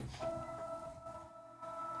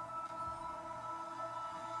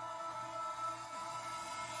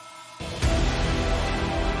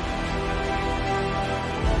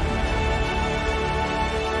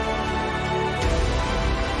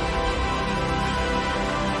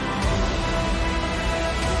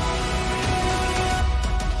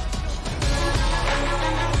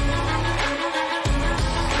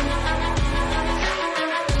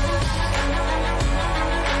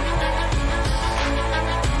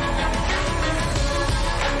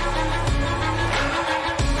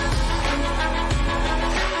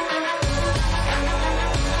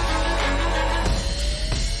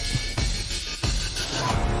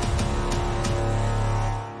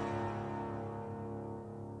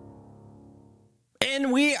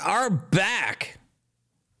And we are back.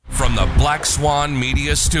 From the Black Swan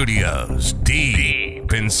Media Studios,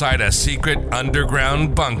 deep inside a secret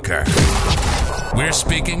underground bunker, we're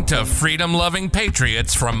speaking to freedom-loving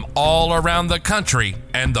patriots from all around the country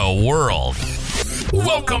and the world.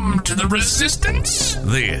 Welcome to the Resistance.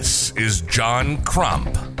 This is John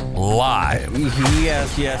Crump, live.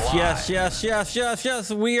 Yes.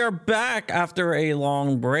 We are back after a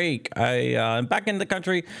long break. I'm back in the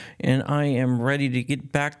country, and I am ready to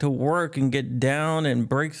get back to work and get down and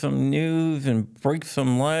break some news and break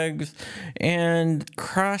some legs and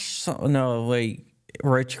crash some... No, wait.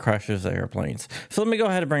 Rich crashes the airplanes. So let me go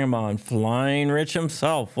ahead and bring him on. Flying Rich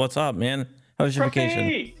himself. What's up, man? How was your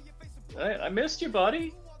vacation? I missed you,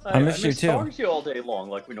 buddy. I missed you too. Talking to you all day long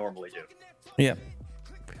like we normally do. Yeah.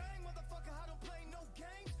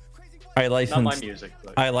 I licensed. Not my music.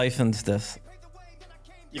 But... I licensed this.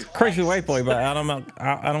 You Crazy white boy, but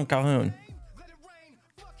Adam Calhoun.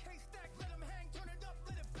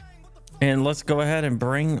 And let's go ahead and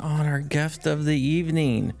bring on our guest of the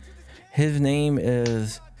evening. His name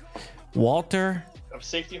is Walter of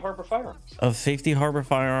Safety Harbor Firearms. Of Safety Harbor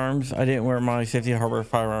Firearms. I didn't wear my Safety Harbor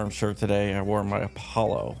Firearms shirt today. I wore my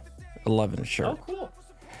Apollo 11 shirt. Oh, cool.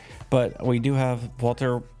 But we do have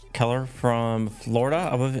Walter Keller from Florida.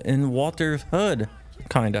 I was in Walter's hood,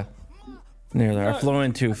 kinda near there. I flew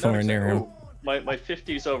into somewhere near him. My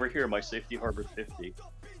 50's over here. My Safety Harbor 50.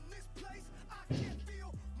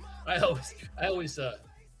 I always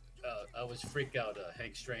freak out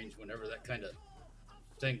Hank Strange whenever that kind of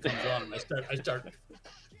thing comes on. And I start, and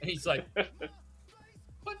he's like,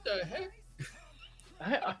 "What the heck?"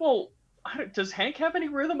 Does Hank have any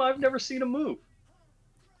rhythm? I've never seen him move.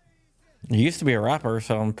 He used to be a rapper,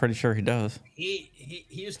 so I'm pretty sure he does. He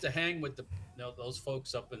used to hang with those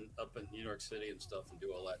folks up in New York City and stuff and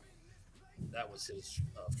do all that. That was his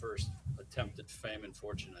first attempt at fame and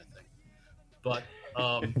fortune, I think. But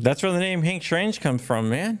that's where the name Hank Strange comes from,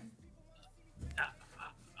 man.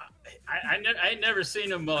 I never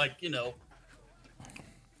seen him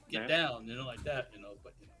get down, like that,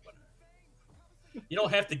 but you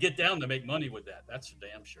don't have to get down to make money with that. That's for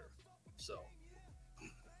damn sure. So,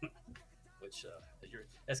 which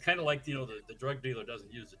that's kind of like the drug dealer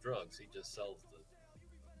doesn't use the drugs; he just sells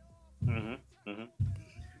the. Mm-hmm.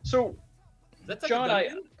 So, that's like John,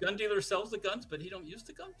 gun dealer sells the guns, but he don't use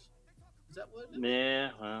the guns. Is that what?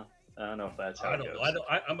 Yeah, well, I don't know if that's how it goes.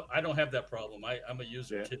 I don't have that problem. I'm a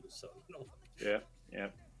user too, so Yeah.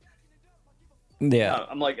 Yeah.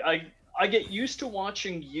 I'm like I get used to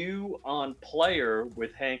watching you on Player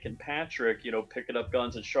with Hank and Patrick, picking up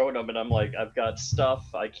guns and showing them, and I'm like, I've got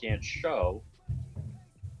stuff I can't show,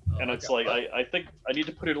 and it's like I think I need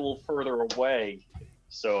to put it a little further away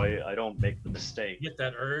so I don't make the mistake. Get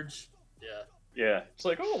that urge. Yeah. It's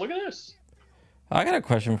like, oh, look at this. I got a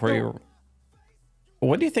question for you.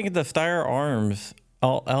 What do you think of the Firearms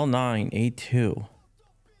L9A2?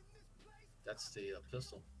 That's the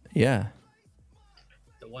pistol. Yeah.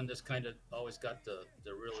 The one that's kind of always got the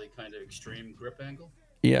really kind of extreme grip angle?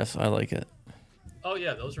 Yes, I like it. Oh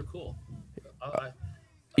yeah, those are cool.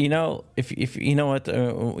 If you know what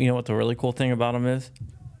the really cool thing about them is?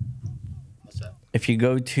 What's that? If you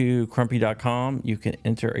go to crumpy.com, you can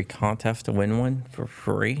enter a contest to win one for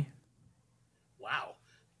free. Wow,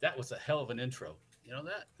 that was a hell of an intro. You know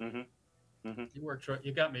that? Mm-hmm. You worked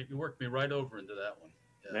me right over into that one.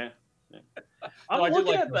 Yeah. I'm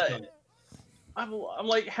looking at that. I'm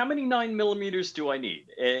like, how many 9mm do I need?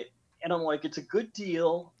 And I'm like, it's a good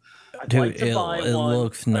deal. I'd like to buy one. It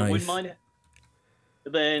looks nice. I wouldn't mind it.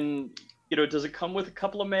 Then, does it come with a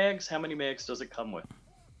couple of mags? How many mags does it come with?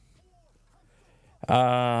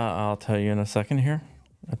 I'll tell you in a second here.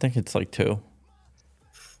 I think it's like 2.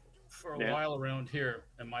 For a while around here,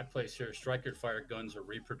 in my place here, striker fire guns are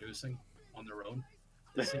reproducing on their own.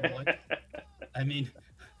 It seems like. I mean,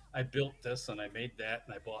 I built this and I made that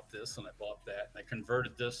and I bought this and I bought that and I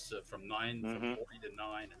converted this from 40 to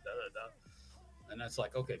 9 and and that's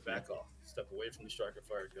like, okay, back off, step away from the striker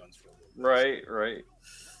fire guns for a little bit. Right.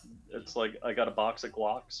 It's like I got a box of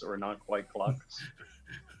Glocks or not quite Glocks.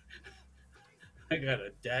 I got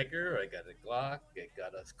a dagger, I got a Glock, I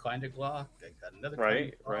got a kind of Glock, I got another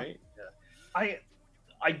right. Yeah.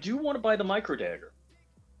 I do want to buy the micro dagger.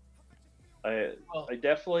 I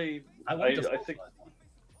definitely. I want the think. One.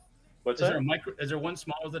 What's that? Is there one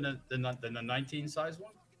smaller than the 19 size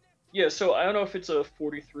one? Yeah. So I don't know if it's a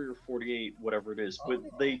 43 or 48, whatever it is, but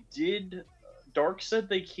they did. Dark said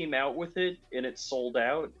they came out with it and it sold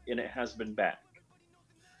out and it has been back.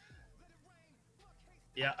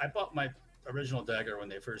 Yeah, I bought my original dagger when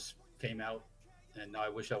they first came out, and now I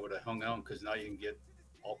wish I would have hung on because now you can get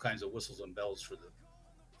all kinds of whistles and bells for the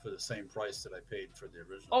for the same price that I paid for the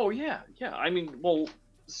original. Oh yeah. I mean, well,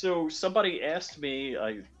 so somebody asked me,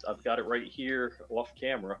 I've got it right here off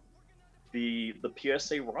camera, the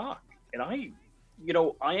PSA Rock, and I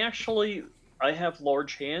have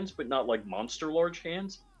large hands, but not like monster large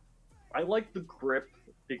hands. I like the grip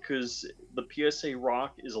because the PSA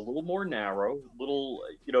Rock is a little more narrow,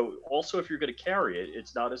 also if you're going to carry it,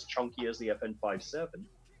 it's not as chunky as the FN57.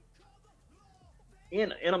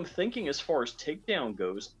 And I'm thinking as far as takedown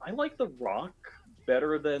goes, I like the Rock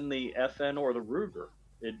better than the FN or the Ruger.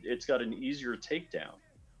 It's got an easier takedown.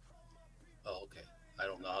 Oh, okay. I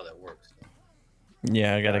don't know how that works.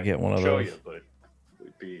 Yeah, I got to get one of those. Show you, but it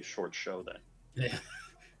would be a short show then. Yeah.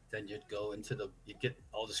 Then you'd go you get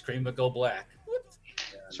all the screen would go black.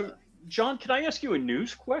 So, John, can I ask you a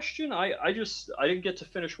news question? I didn't get to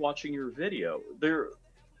finish watching your video.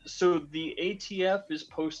 So the ATF is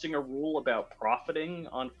posting a rule about profiting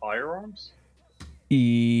on firearms?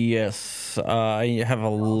 Yes, I have a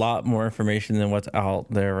lot more information than what's out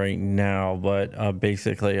there right now, but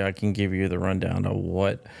basically I can give you the rundown of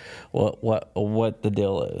what the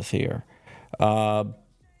deal is here.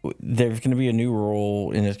 There's going to be a new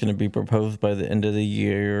rule, and it's going to be proposed by the end of the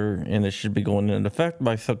year, and it should be going into effect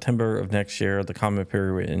by September of next year. The comment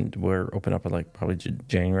period, and we're open up at probably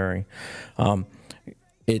January.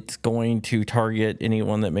 It's going to target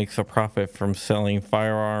anyone that makes a profit from selling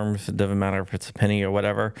firearms. It doesn't matter if it's a penny or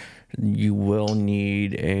whatever. You will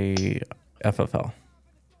need a FFL.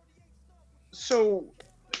 So,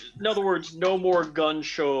 in other words, no more gun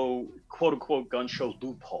show, quote unquote, gun show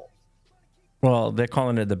loophole. Well, they're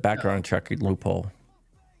calling it the background check loophole.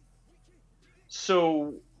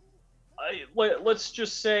 So, let's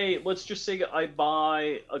just say I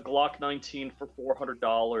buy a Glock 19 for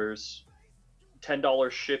 $400,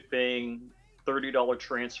 $10 shipping, $30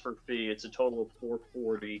 transfer fee. It's a total of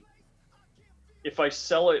 $440. If I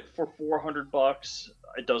sell it for $400,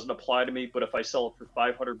 it doesn't apply to me. But if I sell it for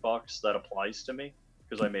 $500, that applies to me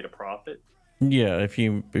because I made a profit. Yeah, if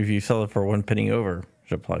you sell it for one penny over,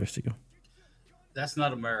 it applies to you. That's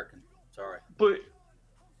not American. Sorry. But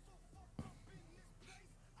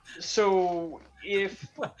so if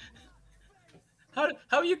how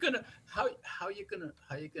are you gonna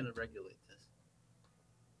regulate this?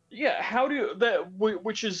 Yeah, how do that?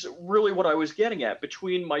 Which is really what I was getting at.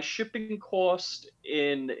 Between my shipping cost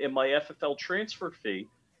and my FFL transfer fee,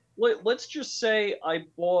 let's just say I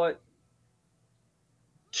bought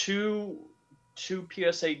two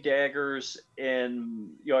PSA daggers, and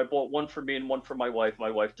I bought one for me and one for my wife. My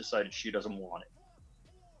wife decided she doesn't want it,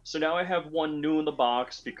 so now I have one new in the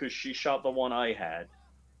box because she shot the one I had,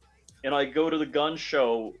 and I go to the gun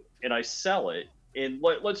show and I sell it. And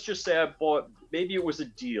let's just say I bought, maybe it was a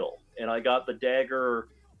deal, and I got the dagger,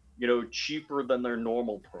 cheaper than their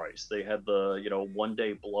normal price. They had the, 1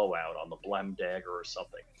 day blowout on the Blem dagger or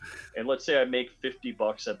something. And let's say I make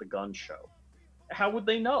 $50 at the gun show. How would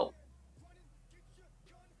they know?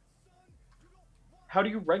 How do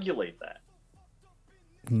you regulate that?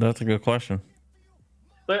 That's a good question.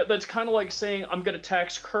 That's kind of like saying I'm going to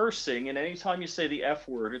tax cursing, and anytime you say the F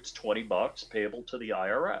word, it's $20 payable to the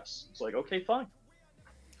IRS. It's like, okay, fine.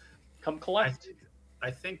 Come collect. I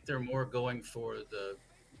think they're more going for the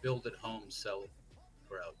build at home, sell it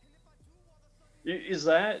crowd. Is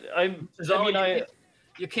that?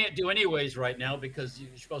 You can't do anyways right now because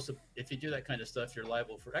you're supposed to. If you do that kind of stuff, you're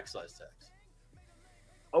liable for excise tax.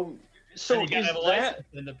 Oh, so is that?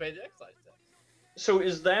 Then to pay the excise tax. So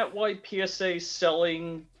is that why PSA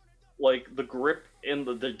selling like the grip and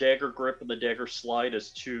the dagger grip and the dagger slide as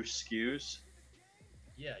two SKUs?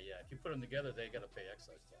 Yeah. If you put them together, they got to pay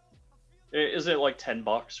excise tax. Is it like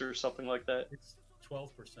 $10 or something like that? It's 12%.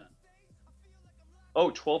 Oh,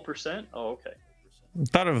 12%? Oh, okay. I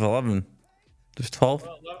thought it was 11. There's 12?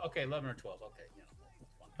 Well, okay, 11 or 12. Okay,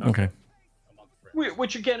 yeah. Okay.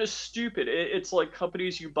 Which again is stupid. It's like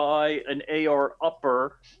companies you buy an AR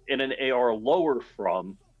upper and an AR lower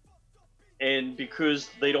from, and because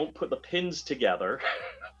they don't put the pins together,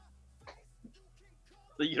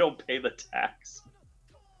 you don't pay the tax.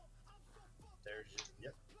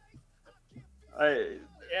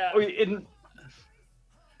 And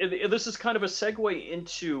this is kind of a segue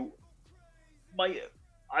into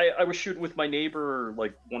I was shooting with my neighbor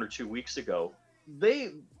like 1 or 2 weeks ago.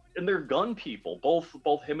 They're gun people.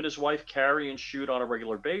 Both him and his wife carry and shoot on a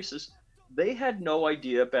regular basis. They had no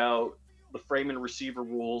idea about the frame and receiver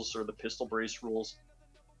rules or the pistol brace rules.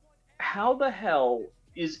 How the hell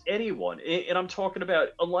is anyone, and I'm talking about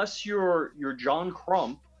unless you're John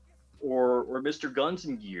Crump or Mr. Guns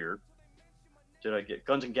and Gear. Did I get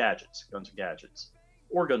Guns and Gadgets,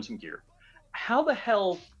 or Guns and Gear? How the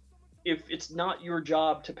hell if it's not your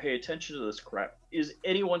job to pay attention to this crap, is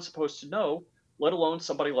anyone supposed to know? Let alone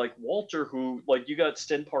somebody like Walter, who, like, you got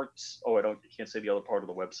Sten parts. Oh, I can't say the other part of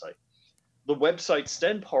the website. The website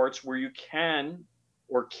Sten parts, where you can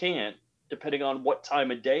or can't, depending on what time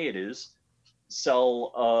of day it is,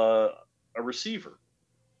 sell a receiver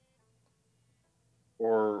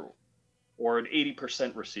or an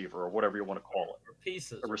 80% receiver, or whatever you want to call it, or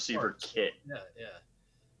pieces, a receiver kit. Yeah.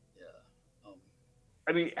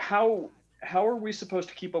 I mean, how are we supposed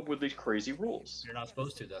to keep up with these crazy rules? You're not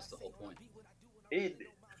supposed to. That's the whole point.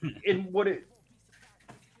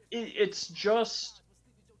 It's just,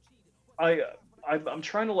 I'm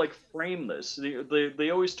trying to like frame this. They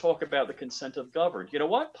always talk about the consent of governed. You know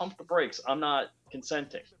what? Pump the brakes. I'm not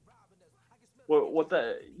consenting. What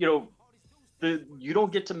the, you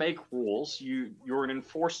don't get to make rules. You're an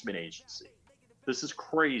enforcement agency. This is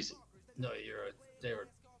crazy. No, they're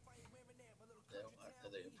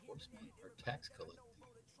enforcement or tax collecting.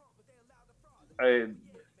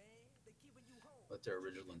 What their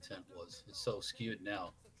original intent was. It's so skewed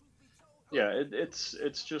now. Yeah,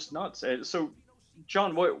 it's just nuts. So,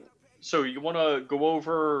 John, so you want to go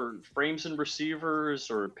over frames and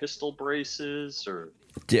receivers or pistol braces or?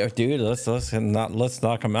 Yeah, dude, let's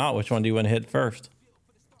knock them out. Which one do you want to hit first?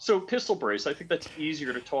 So pistol brace, I think that's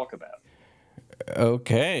easier to talk about.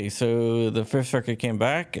 Okay, so the Fifth Circuit came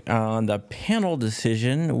back on the panel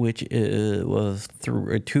decision, which was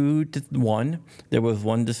through 2-1. There was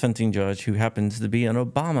one dissenting judge who happens to be an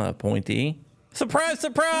Obama appointee. Surprise,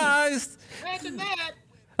 surprise!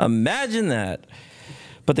 Imagine that.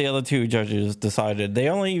 But the other two judges decided they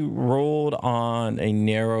only ruled on a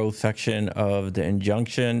narrow section of the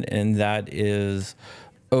injunction, and that is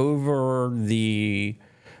over the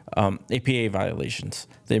APA violations,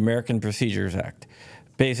 the American Procedures Act.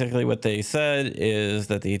 Basically, what they said is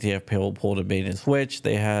that the ATF pulled a bait and switch.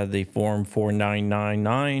 They had the Form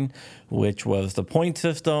 4999, which was the point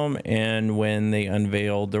system, and when they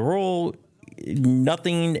unveiled the rule,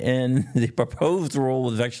 nothing in the proposed rule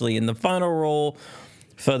was actually in the final rule.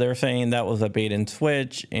 So they're saying that was a bait and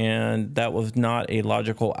switch, and that was not a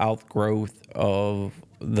logical outgrowth of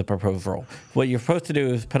the proposed rule. What you're supposed to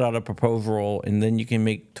do is put out a proposed rule, and then you can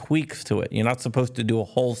make tweaks to it. You're not supposed to do a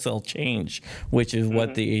wholesale change, which is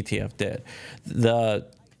what the ATF did. The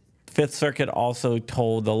Fifth Circuit also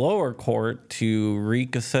told the lower court to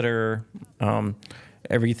reconsider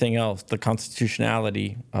everything else, the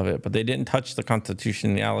constitutionality of it, but they didn't touch the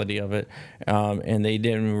constitutionality of it, and they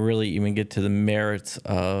didn't really even get to the merits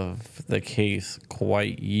of the case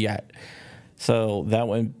quite yet. So that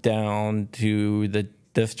went down to the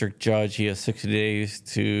district judge. He has 60 days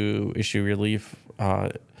to issue relief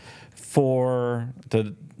for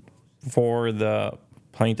the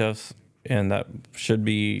plaintiffs, and that should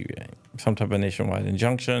be some type of nationwide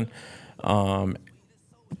injunction.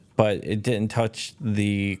 But it didn't touch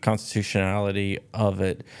the constitutionality of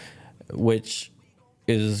it, which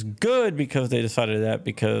is good because they decided that,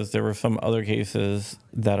 because there were some other cases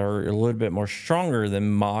that are a little bit more stronger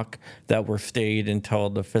than mock that were stayed until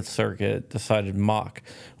the Fifth Circuit decided mock.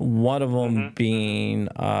 One of them being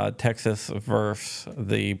Texas versus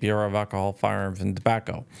the Bureau of Alcohol, Firearms, and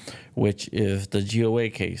Tobacco, which is the GOA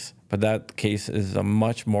case. But that case is a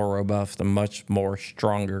much more robust, a much more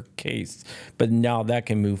stronger case. But now that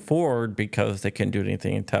can move forward because they couldn't do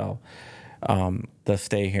anything until the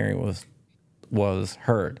stay hearing was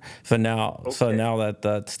heard. So now, now that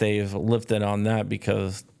that stay is lifted on that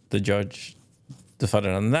because the judge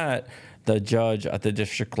decided on that, the judge at the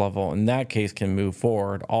district level in that case can move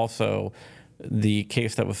forward. Also, the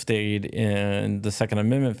case that was stayed in the Second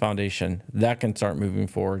Amendment Foundation, that can start moving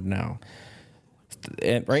forward now.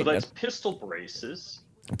 And, right, so that's pistol braces.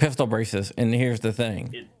 Pistol braces. And here's the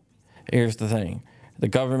thing. The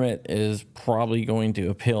government is probably going to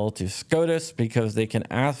appeal to SCOTUS because they can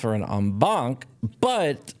ask for an en banc.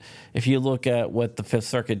 But if you look at what the Fifth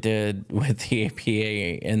Circuit did with the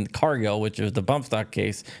APA and Cargill, which is the bump stock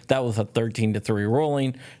case, that was a 13-3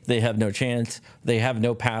 ruling. They have no chance. They have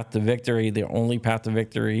no path to victory. The only path to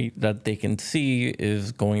victory that they can see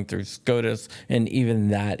is going through SCOTUS, and even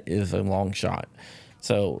that is a long shot.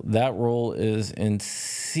 So that rule is in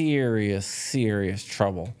serious, serious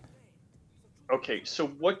trouble. Okay, so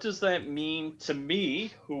what does that mean to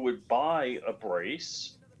me, who would buy a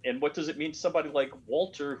brace? And what does it mean to somebody like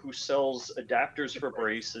Walter, who sells adapters for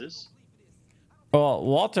braces? Well,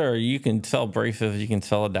 Walter, you can sell braces, you can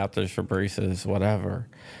sell adapters for braces, whatever.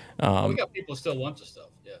 We got people still want the stuff,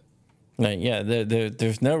 yeah. Yeah,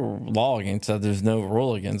 there's no law against that. There's no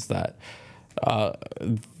rule against that.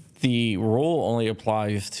 The rule only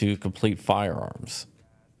applies to complete firearms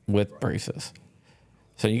with braces.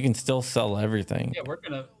 So you can still sell everything. Yeah, we're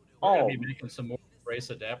gonna be making some more brace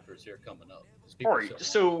adapters here coming up. All right,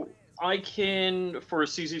 so I can, for a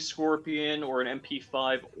CZ Scorpion or an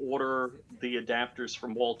MP5, order the adapters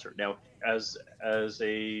from Walter. Now, as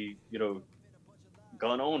a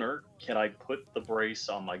gun owner, can I put the brace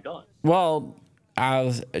on my gun? Well,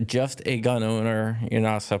 as just a gun owner, you're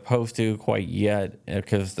not supposed to quite yet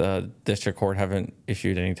because the district court haven't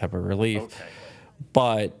issued any type of relief. Okay.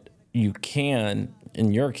 But you can,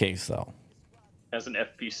 in your case, though. As an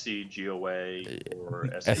FPC, GOA, or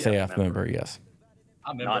SAF member, yes.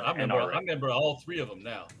 I remember all three of them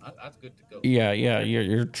now. That's good to go. Yeah,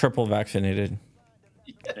 you're triple vaccinated.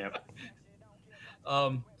 Yeah.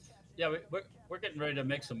 Yeah, we're getting ready to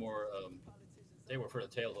make some more. They were for the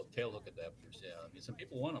tail hook adapters. Yeah, I mean some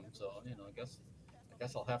people want them, so I guess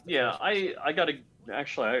I'll have to. Yeah, I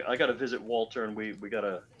gotta visit Walter, and we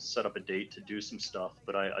gotta set up a date to do some stuff.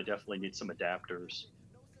 But I definitely need some adapters.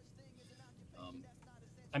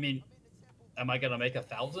 I mean, am I gonna make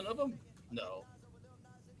 1,000 of them? No,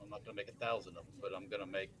 I'm not gonna make 1,000 of them, but I'm gonna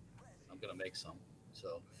make some.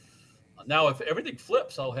 So now, if everything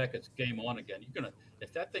flips, oh heck, it's game on again.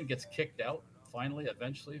 If that thing gets kicked out finally,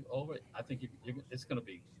 eventually over, I think it's gonna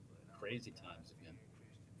be crazy times again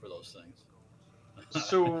for those things.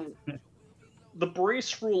 So the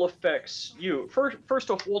brace rule affects you. First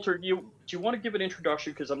off, Walter, do you want to give an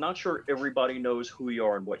introduction, because I'm not sure everybody knows who you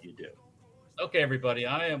are and what you do. Okay, everybody.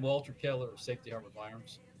 I am Walter Keller of Safety Harbor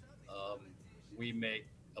Firearms. We make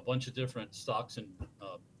a bunch of different stocks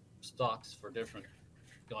for different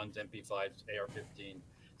guns: MP5s, AR-15,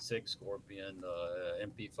 SIG Scorpion,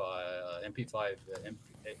 MP5,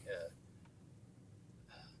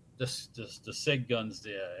 the SIG guns.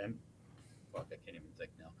 Fuck, I can't even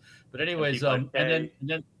think now. But anyways, and then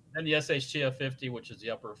the SHTF-50, which is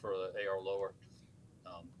the upper for the AR lower,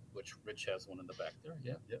 which Rich has one in the back there.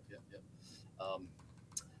 Yeah.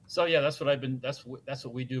 So yeah, that's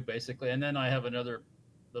what we do basically. And then I have another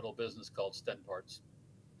little business called Sten Parts,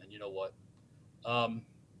 and you know what,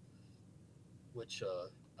 which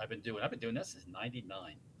I've been doing that since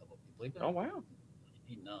 '99. You believe that? Oh wow,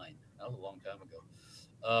 '99. That was a long time ago.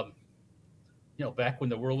 Back when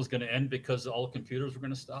the world was going to end because all the computers were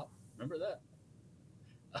going to stop. Remember that?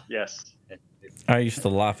 Yes. I used to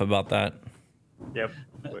laugh about that. Yep.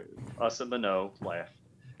 Us in the know laugh.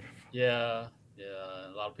 Yeah.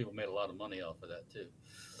 A lot of people made a lot of money off of that too.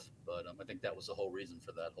 But I think that was the whole reason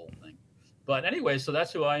for that whole thing. But anyway, so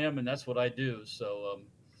that's who I am and that's what I do. So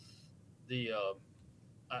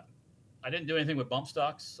I didn't do anything with bump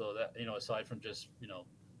stocks. So that, aside from just,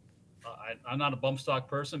 I'm not a bump stock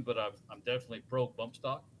person, but I'm definitely pro bump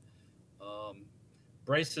stock.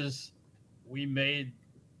 Braces, we made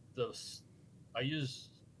those. I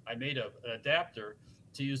made an adapter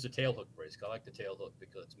to use the tail hook brace. I like the tail hook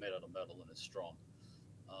because it's made out of metal and it's strong.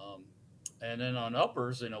 And then on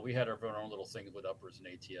uppers, we had our own little thing with uppers and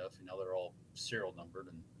ATF. And now they're all serial numbered,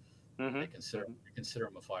 and they consider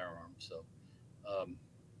them a firearm. So,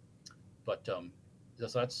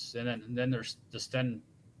 that's and then there's the Sten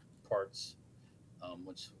parts,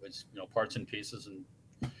 which parts and pieces and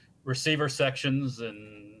receiver sections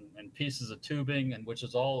and pieces of tubing, and which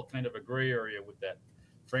is all kind of a gray area with that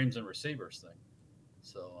frames and receivers thing.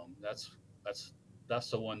 So that's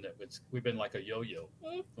the one that we've been like a yo-yo.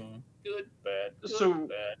 Good, bad,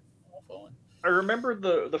 bad. I remember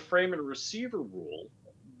the frame and receiver rule.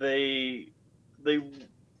 They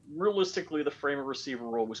realistically, the frame and receiver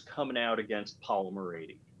rule was coming out against polymer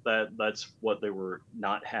 80. That's what they were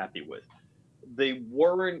not happy with. They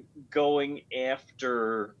weren't going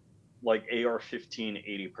after like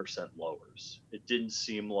AR-15 80% lowers. It didn't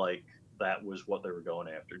seem like that was what they were going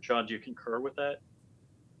after. John, do you concur with that?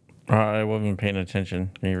 I wasn't paying attention.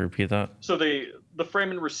 Can you repeat that? So the frame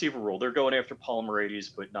and receiver rule, they're going after polymer 80s,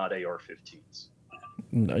 but not AR-15s.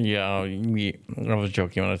 Yeah, I was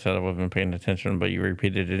joking when I said I wasn't paying attention, but you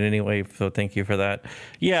repeated it anyway, so thank you for that.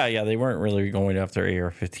 Yeah, they weren't really going after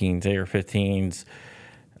AR-15s. AR-15s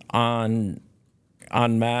on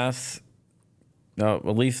mass, at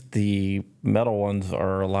least the metal ones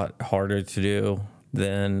are a lot harder to do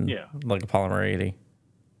than like a polymer 80.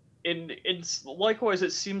 And it's likewise,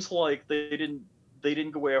 it seems like they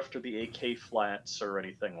didn't go after the AK flats or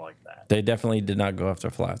anything like that. They definitely did not go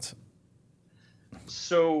after flats.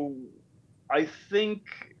 So I think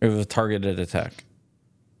it was a targeted attack.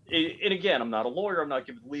 And again, I'm not a lawyer, I'm not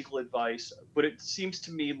giving legal advice, but it seems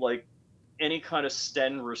to me like any kind of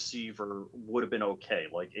Sten receiver would have been okay,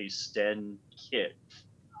 like a Sten kit.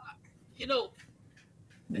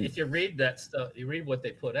 If you read that stuff, you read what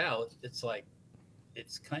they put out, it's like,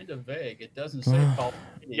 it's kind of vague. It doesn't say Call of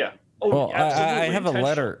Duty. Yeah. Oh, Well, I absolutely have a intentional.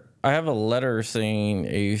 letter. I have a letter saying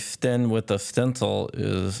a Sten with a stencil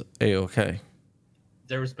is a-okay.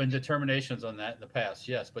 There's been determinations on that in the past,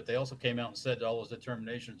 yes, but they also came out and said all those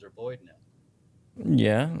determinations are void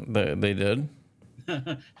Yeah, they did.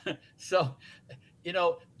 now. So,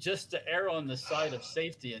 just to err on the side of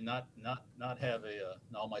safety and not have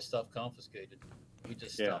all my stuff confiscated, we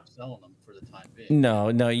just stopped selling them for the time being. No,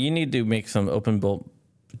 you need to make some open bolt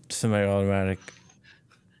semi-automatic.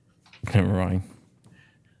 Never mind.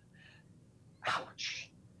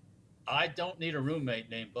 Ouch. I don't need a roommate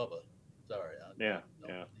named Bubba. Sorry, I don't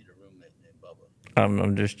need a roommate named Bubba.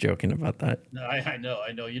 I'm just joking about that. No, I know.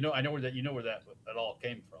 I know where that all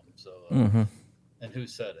came from. So, and who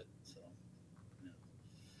said it?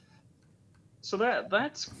 So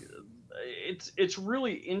that's it's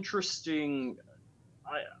really interesting.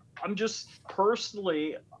 I'm just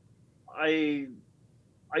personally, I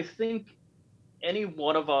think any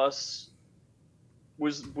one of us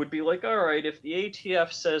would be like, all right, if the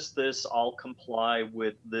ATF says this, I'll comply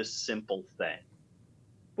with this simple thing.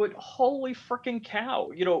 But holy freaking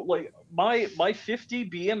cow, like my 50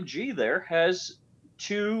 BMG there has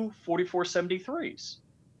two 4473s.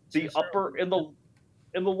 The upper and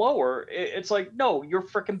the lower, it's like, no, you're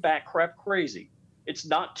freaking bat crap crazy. It's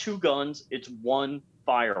not two guns, it's one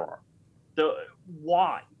firearm.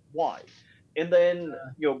 Why? And then,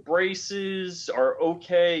 braces are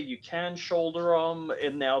okay, you can shoulder them,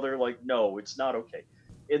 and now they're like, no, it's not okay.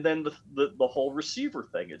 And then the whole receiver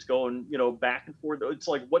thing, it's going, back and forth. It's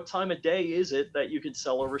like, what time of day is it that you can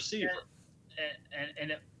sell a receiver?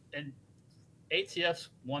 And ATF's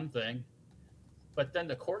one thing, but then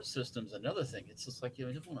the court system's another thing. It's just like,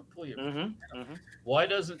 you just want to pull your. Why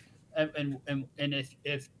doesn't and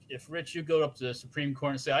if Rich, you go up to the Supreme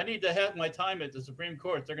Court and say, I need to have my time at the Supreme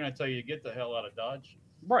Court, they're going to tell you to get the hell out of Dodge.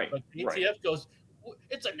 Right. But the ATF goes,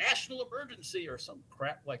 it's a national emergency or some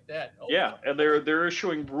crap like that. And they're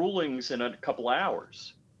issuing rulings in a couple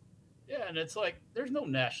hours. Yeah, and it's like, there's no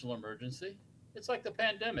national emergency. It's like the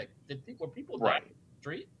pandemic. Were people dying on the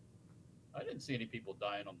street? I didn't see any people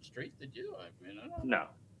dying on the street. Did you? I mean, I don't know.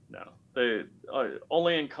 No. They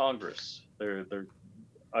only in Congress. They're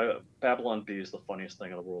Babylon Bee is the funniest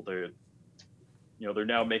thing in the world. They're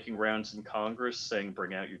now making rounds in Congress saying,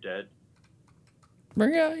 "Bring out your dead."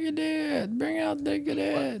 Bring out your dead. Bring out the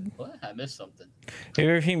dead. What? I missed something. Have you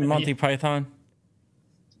ever seen Monty Python?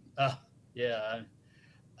 Yeah.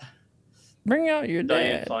 Bring out your Dianne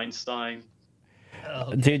dead. Feinstein.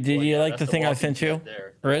 Okay. Did you like the thing I sent you,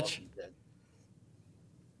 Rich?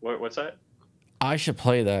 What's that? I should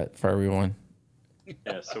play that for everyone.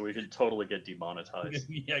 Yeah, so we can totally get demonetized.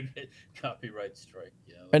 Yeah, get copyright strike.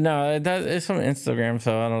 Yeah. But no, it's from Instagram,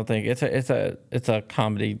 so I don't think it's a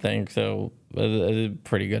comedy thing. So it's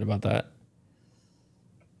pretty good about that.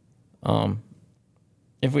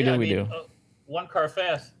 If we do. One car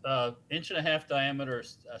fast, 1.5-inch diameter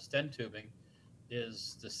Sten tubing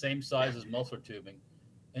is the same size as muffler tubing.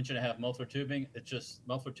 1.5-inch muffler tubing. It's just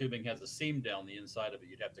muffler tubing has a seam down the inside of it.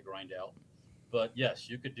 You'd have to grind out. But yes,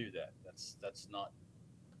 you could do that. That's not.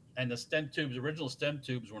 And the stem tubes, original stem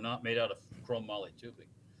tubes, were not made out of chrome moly tubing.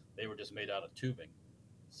 They were just made out of tubing.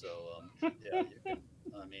 So yeah,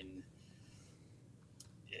 I mean,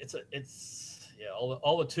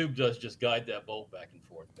 all the tube does just guide that bolt back and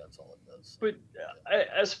forth. That's all it does. But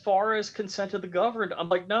as far as consent of the governed, I'm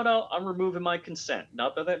like, no, I'm removing my consent.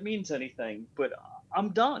 Not that means anything, but I'm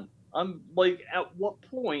done. I'm like, at what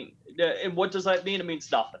point? And what does that mean? It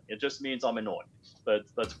means nothing. It just means I'm annoyed.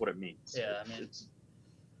 That's what it means. Yeah,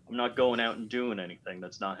 I'm not going out and doing anything.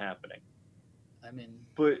 That's not happening.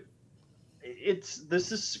 But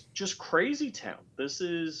this is just crazy town. This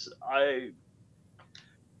is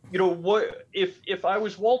what if I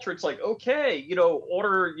was Walter? It's like, okay,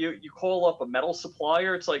 order you call up a metal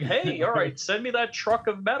supplier. It's like, hey, all right, send me that truck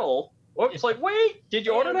of metal. Oh, it's like, wait, did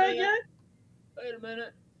you order that yet? Wait a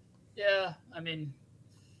minute. Yeah,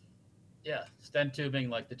 Sten tubing,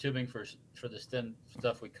 like the tubing for the Sten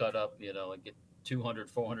stuff we cut up, and get 200,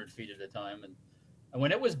 400 feet at a time. And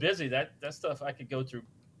when it was busy, that stuff I could go through.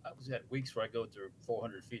 I had weeks where I go through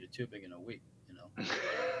 400 feet of tubing in a week,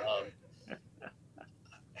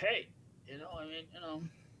 Hey,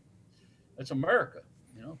 it's America,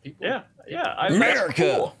 people. Yeah.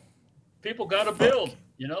 America. People got to build,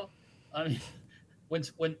 when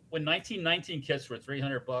 1919 kits were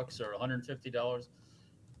 $300 or $150,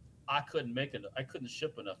 I couldn't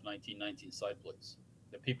ship enough 1919 side plates.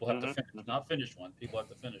 That people have to finish, not finish one. People have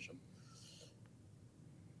to finish them.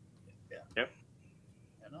 Yeah. Yep.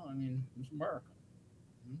 It's America.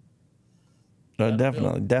 No,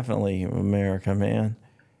 definitely America, man.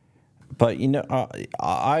 But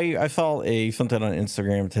I saw something on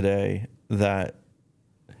Instagram today that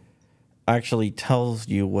actually tells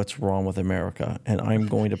you what's wrong with America, and I'm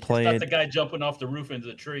going to play it's not it. The guy jumping off the roof into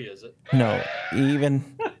the tree, is it? No, even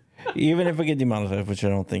if we get demonetized, which I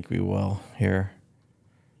don't think we will here.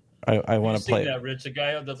 I want to play that, Rich. The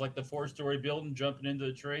guy that's like the 4-story building jumping into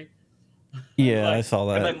the tree. Yeah, I saw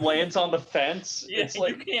that. And then lands on the fence. Yeah, it's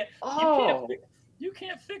like, you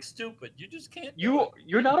can't fix stupid. You just can't.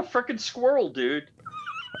 You're not a freaking squirrel, dude.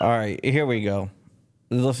 All right, here we go.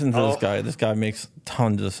 Listen to this guy. This guy makes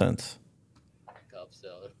tons of sense.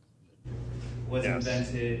 Was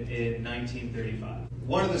invented in 1935.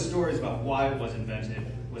 One of the stories about why it was invented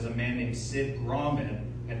was a man named Sid Grauman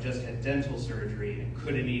had just had dental surgery and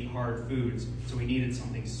couldn't eat hard foods, so he needed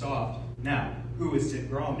something soft. Now, who is Sid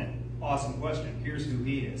Grauman? Awesome question. Here's who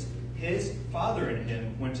he is. His father and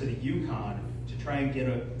him went to the Yukon to try and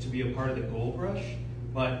to be a part of the gold rush,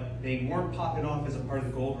 but they weren't popping off as a part of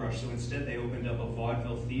the gold rush, so instead they opened up a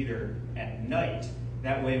vaudeville theater at night.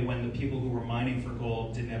 That way, when the people who were mining for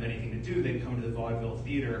gold didn't have anything to do, they'd come to the vaudeville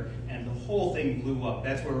theater, and the whole thing blew up.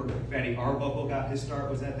 That's where Fatty Arbuckle got his start,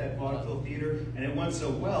 was at that vaudeville theater, and it went so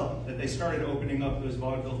well that they started opening up those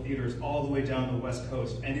vaudeville theaters all the way down the West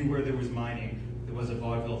Coast. Anywhere there was mining, there was a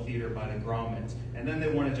vaudeville theater by the Graumans. And then they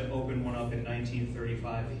wanted to open one up in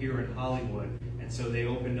 1935 here in Hollywood, and so they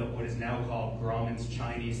opened up what is now called Grauman's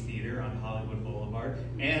Chinese Theater on Hollywood Boulevard,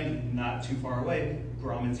 and not too far away,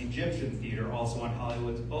 Grauman's Egyptian Theater, also on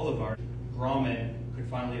Hollywood Boulevard. Grauman could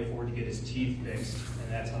finally afford to get his teeth fixed,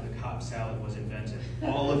 and that's how the Cobb salad was invented.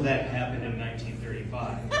 All of that happened in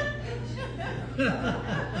 1935.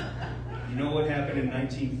 You know what happened in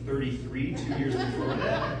 1933, 2 years before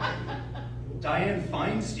that? Dianne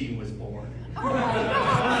Feinstein was born.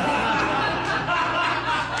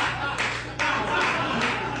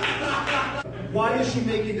 Why is she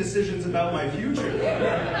making decisions about my future?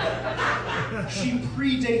 She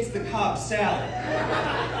predates the Cobb salad.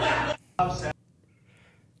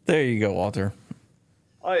 There you go, Walter.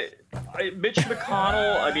 Mitch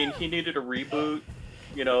McConnell. I mean, he needed a reboot.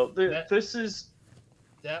 You know, this is.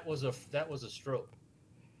 That was a stroke.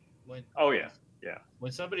 Yeah.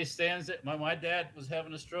 When somebody stands there, my dad was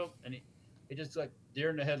having a stroke, and he just like deer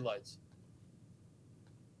in the headlights.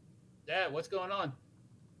 Dad, what's going on?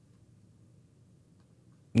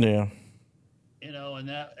 Yeah.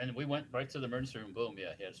 And we went right to the emergency room. Boom,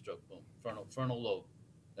 yeah, he had a stroke. Boom, frontal lobe.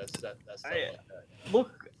 That's stuff like that.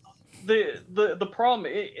 Look, the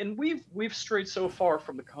problem, and we've strayed so far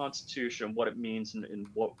from the Constitution, what it means, and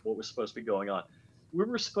what was supposed to be going on. We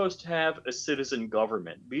were supposed to have a citizen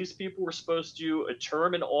government. These people were supposed to do a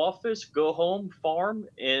term in office, go home, farm,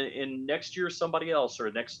 and next year somebody else, or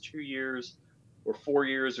next 2 years, or 4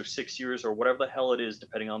 years, or 6 years, or whatever the hell it is,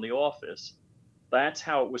 depending on the office. That's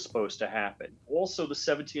how it was supposed to happen. Also, the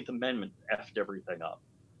 17th Amendment effed everything up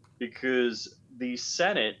because the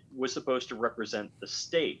Senate was supposed to represent the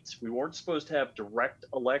states. We weren't supposed to have direct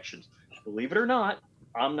elections. Believe it or not,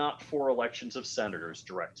 I'm not for elections of senators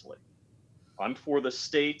directly. I'm for the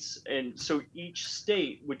states, and so each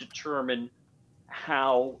state would determine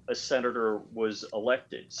how a senator was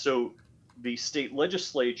elected. So the state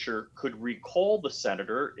legislature could recall the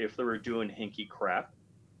senator if they were doing hinky crap,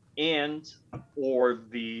 or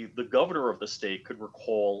the governor of the state could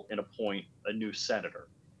recall and appoint a new senator,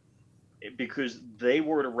 because they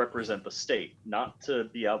were to represent the state, not to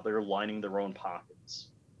be out there lining their own pockets.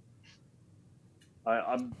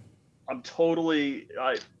 I'm totally.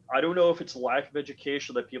 I don't know if it's lack of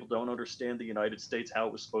education that people don't understand the United States, how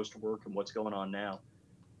it was supposed to work, and what's going on now.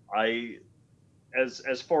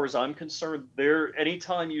 As far as I'm concerned,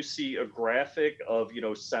 anytime you see a graphic of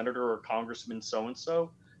senator or congressman so and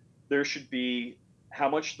so, there should be how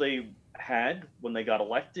much they had when they got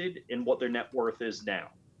elected and what their net worth is now,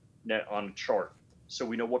 on a chart, so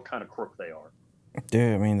we know what kind of crook they are.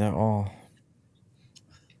 Yeah, I mean they're all.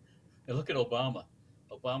 Hey, look at Obama.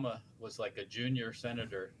 Obama was like a junior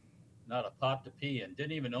senator, not a pot to pee in,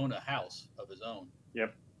 didn't even own a house of his own.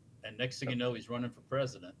 Yep. And next thing you know, he's running for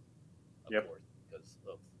president. Of course, because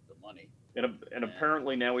of the money. And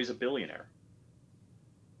apparently now he's a billionaire.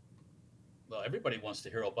 Well, everybody wants to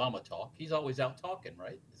hear Obama talk. He's always out talking,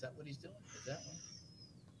 right? Is that what he's doing? Is that one?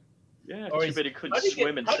 Yeah, too bad he couldn't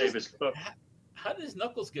swim and save his cook. How did his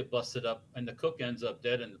knuckles get busted up and the cook ends up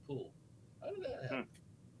dead in the pool? How did that happen?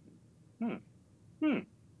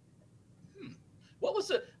 What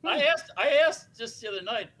was it? I asked just the other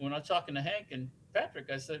night when I was talking to Hank and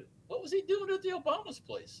Patrick, I said, what was he doing at the Obama's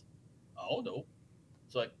place? I don't know.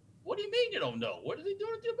 It's like, what do you mean you don't know? What is he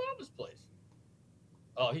doing at the Obama's place?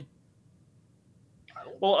 Oh,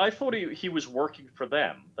 Well, I thought he was working for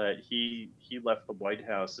them. That he left the White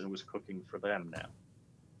House and was cooking for them now.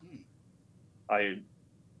 I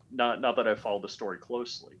not that I followed the story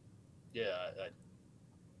closely. Yeah,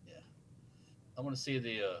 I want to see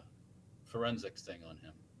the forensics thing on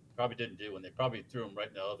him. Probably didn't do when they probably threw him right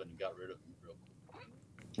in the oven and got rid of him real quick.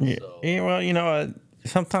 Yeah, So, yeah, well,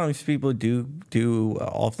 sometimes people do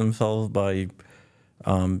off themselves by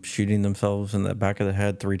shooting themselves in the back of the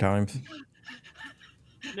head 3 times.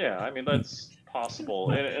 Yeah, I mean that's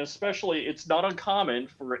possible, and especially it's not uncommon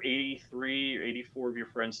for 83 or 84 of your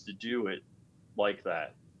friends to do it like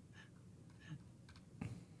that.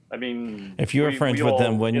 I mean, If you were friends with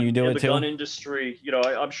them, wouldn't you do in it the too? gun industry,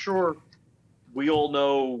 I'm sure we all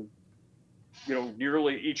know,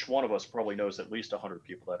 nearly each one of us probably knows at least 100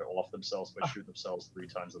 people that are off themselves by shooting themselves 3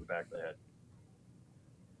 times in the back of the head.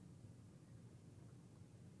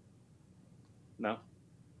 No?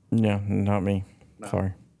 Yeah, not me. No.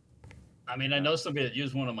 Sorry. I mean, I know somebody that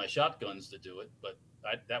used one of my shotguns to do it, but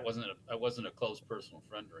I wasn't a close personal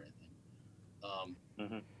friend or anything.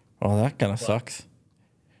 Well, that kind of sucks.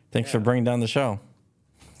 Thanks for bringing down the show.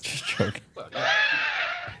 Just joking. Well,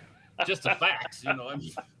 just the facts, I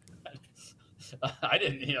mean, I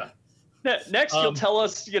didn't. Next, you'll tell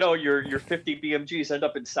us, your 50 BMGs end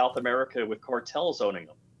up in South America with cartels owning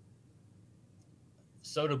them.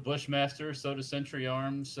 So do Bushmaster, so do Century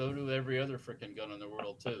Arms, so do every other freaking gun in the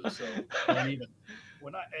world too. So somebody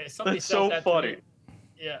That's said so that funny. To me,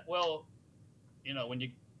 yeah, well,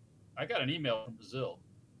 I got an email from Brazil.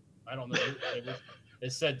 I don't know.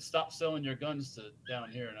 It said stop selling your guns to down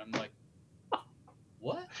here, and I'm like,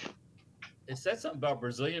 what? It said something about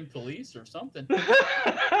Brazilian police or something.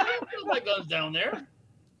 I don't sell my guns down there.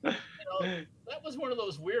 That was one of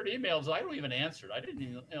those weird emails. I don't even answer it. I didn't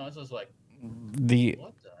even. It's just like. The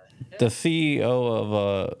What the heck? the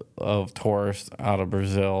CEO of Taurus out of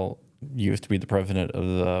Brazil used to be the president of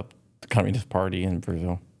the Communist Party in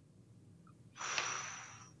Brazil.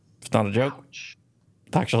 It's not a joke. Ouch.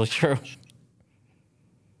 It's actually true.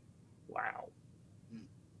 Wow.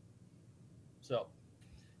 So,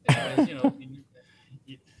 anyways,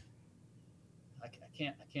 I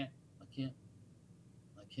can't.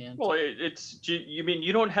 Well, you mean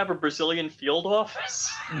you don't have a Brazilian field office?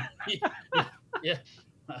 Yeah.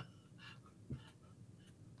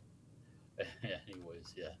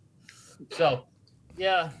 Anyways, yeah. So,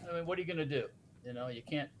 yeah. I mean, what are you gonna do? You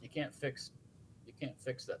can't fix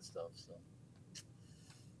that stuff. So,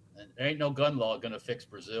 and there ain't no gun law gonna fix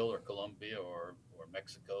Brazil or Colombia or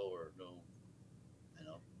Mexico or no.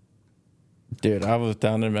 Dude, I was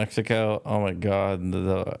down in Mexico. Oh my God,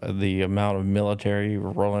 the amount of military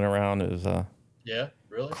rolling around is Yeah,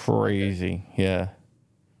 really crazy. Okay. Yeah.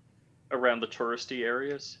 Around the touristy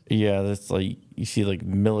areas? Yeah, that's like you see like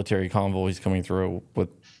military convoys coming through with,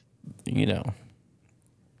 Yeah,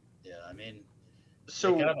 I mean.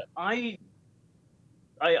 So I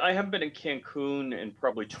haven't been in Cancun in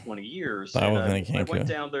probably 20 years. I wasn't in Cancun. I went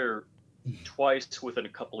down there twice within a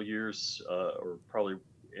couple of years, or probably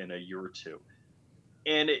in a year or two.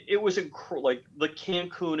 And it was like the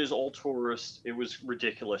Cancun is all tourists. It was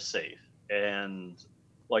ridiculous safe. And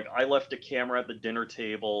like I left a camera at the dinner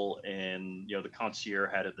table and, the concierge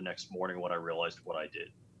had it the next morning when I realized what I did.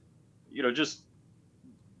 You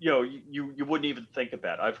wouldn't even think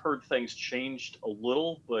about it. I've heard things changed a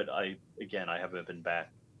little, but I haven't been back.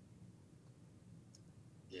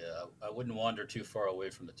 Yeah, I wouldn't wander too far away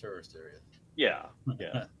from the tourist area. Yeah.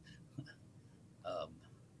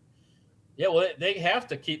 Yeah, well, they have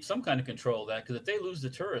to keep some kind of control of that because if they lose the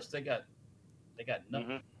tourists, they got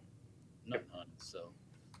nothing on. So,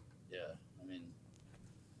 yeah, I mean,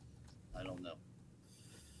 I don't know.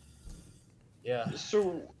 Yeah.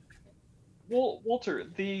 So, Walter,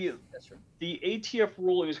 the ATF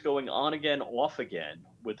ruling is going on again, off again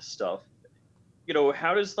with stuff.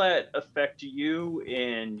 How does that affect you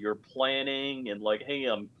in your planning and like, hey,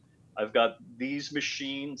 I've got these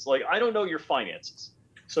machines. Like, I don't know your finances,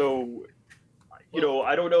 so.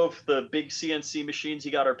 I don't know if the big CNC machines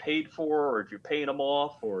you got are paid for, or if you're paying them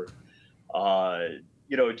off, or,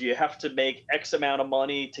 do you have to make X amount of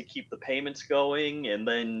money to keep the payments going? And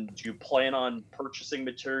then do you plan on purchasing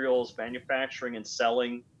materials, manufacturing, and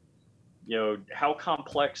selling? How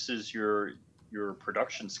complex is your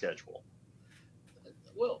production schedule?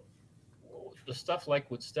 Well, the stuff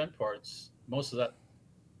like with stent parts, most of that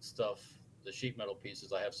stuff, the sheet metal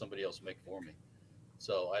pieces, I have somebody else make for me.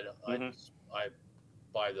 So I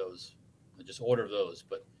buy those and just order those.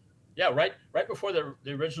 But yeah, right before the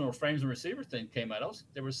original frames and receiver thing came out,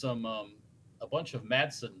 there was some a bunch of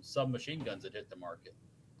Madsen submachine guns that hit the market,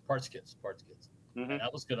 parts kits, Mm-hmm. and I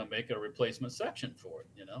was going to make a replacement section for it.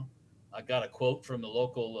 I got a quote from the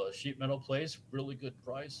local sheet metal place, really good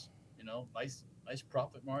price. Nice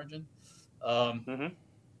profit margin. Um, Mm-hmm.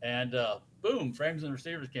 and boom, frames and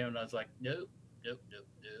receivers came, and I was like, nope, nope, nope,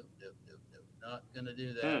 nope, nope, nope, nope, not going to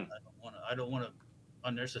do that. Hmm. I don't want to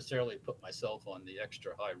unnecessarily put myself on the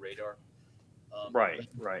extra high radar. Right.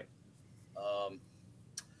 Right. Um,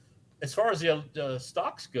 as far as the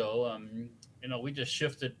stocks go, we just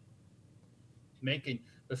shifted making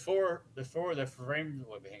before the frame.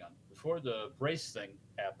 Wait, hang on. Before the brace thing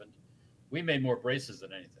happened, we made more braces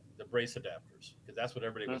than anything. The brace adapters, because that's what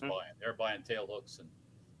everybody was Mm-hmm. buying. They were buying tail hooks and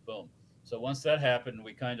boom. So once that happened,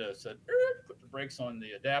 we kind of said, put the brakes on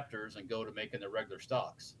the adapters and go to making the regular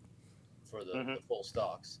stocks for the Mm-hmm. full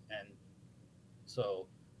stocks. And so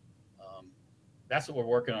um, that's what we're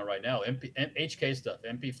working on right now. HK stuff,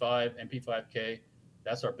 MP5, MP5K.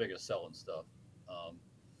 That's our biggest selling stuff. Um,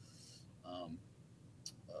 um,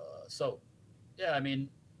 so, yeah, I mean,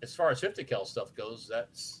 as far as 50 cal stuff goes,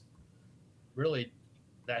 that's really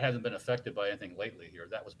that hasn't been affected by anything lately here.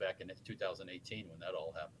 That was back in 2018 when that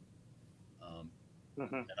all happened.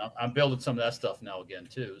 Mm-hmm. And I'm building some of that stuff now again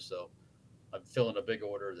too. So I'm filling a big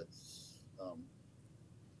order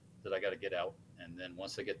that I got to get out, and then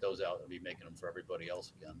once I get those out, I'll be making them for everybody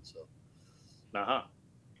else again. So. Uh-huh.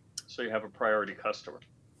 So you have a priority customer.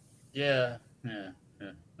 Yeah.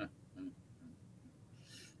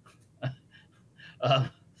 um,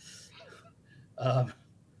 um,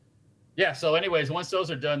 yeah. So, anyways, once those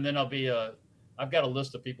are done, then I'll be. I've got a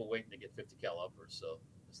list of people waiting to get 50 cal uppers, so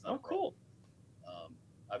it's not. Oh, cool.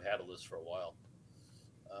 I've had a list for a while,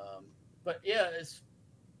 but yeah, it's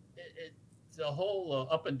the whole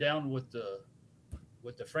up and down with the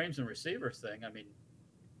frames and receivers thing. I mean,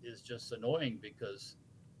 is just annoying because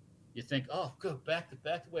you think, oh, good, back the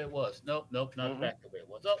way it was. Nope, not back the way it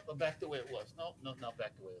was. Oh, back the way it was. Nope, not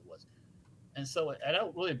back the way it was. And so I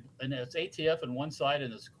don't really, and it's ATF on one side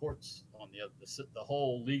and it's courts on the other, the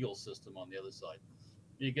whole legal system on the other side.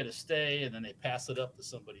 You get a stay and then they pass it up to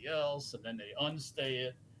somebody else and then they unstay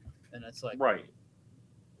it. And it's like, right.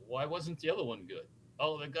 Why wasn't the other one good?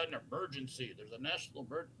 Oh, they got an emergency. There's a national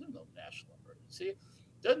emergency. There's no national emergency.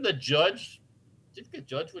 Doesn't the judge, do you think the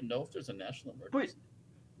judge would know if there's a national emergency?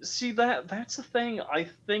 But see, that's the thing. I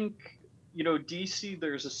think, DC,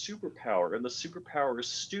 there's a superpower, and the superpower is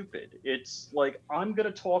stupid. It's like, I'm going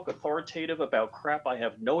to talk authoritative about crap I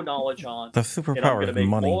have no knowledge on. The and I'm superpower going to is make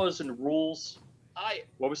money. laws and rules.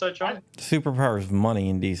 What was that, John? Superpower is money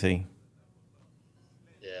in DC.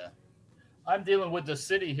 Yeah. I'm dealing with the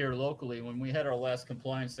city here locally. When we had our last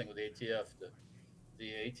compliance thing with ATF, the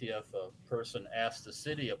ATF person asked the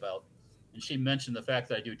city about, and she mentioned the fact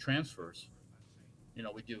that I do transfers.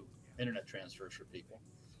 We do internet transfers for people.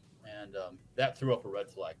 And that threw up a red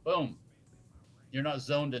flag. Boom. You're not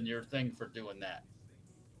zoned in your thing for doing that.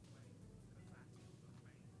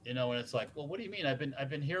 And it's like, well, what do you mean? I've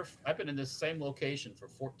been here. I've been in this same location for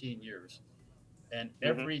 14 years. And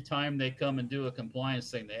every time they come and do a compliance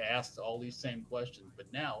thing, they ask all these same questions. But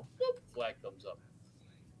now, boop, flag comes up.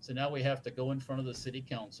 So now we have to go in front of the city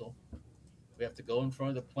council. We have to go in front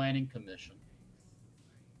of the planning commission.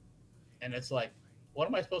 And it's like, what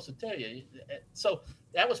am I supposed to tell you? So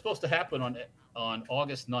that was supposed to happen on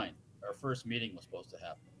August 9th. Our first meeting was supposed to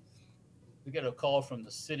happen. We got a call from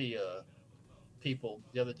the city people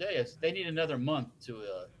the other day. They need another month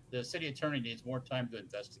the city attorney needs more time to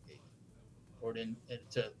investigate.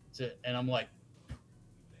 And I'm like,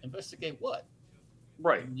 investigate what?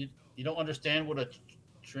 Right. You don't understand what a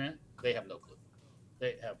trend? They have no clue.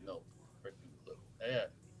 They have no freaking clue. Yeah.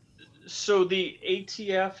 So the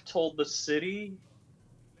ATF told the city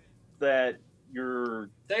that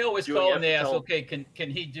They always call and they ask, okay, can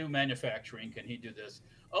he do manufacturing? Can he do this?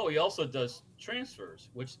 Oh, he also does transfers,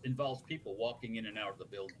 which involves people walking in and out of the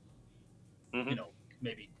building. Mm-hmm.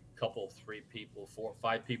 Maybe a couple, 3 people, 4,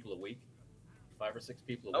 5 people a week, 5 or 6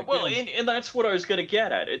 people a week. Well, and that's what I was going to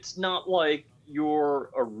get at. It's not like you're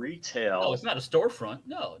a retail. No, it's not a storefront.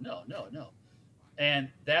 No. And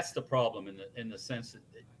that's the problem in the sense that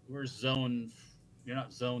we're zoned. You're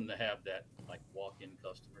not zoned to have that like walk-in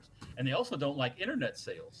customers, and they also don't like internet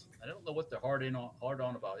sales. I don't know what they're hard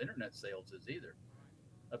on about internet sales is either,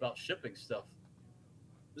 about shipping stuff.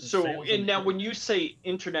 So, and now when you say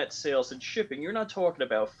internet sales and shipping, you're not talking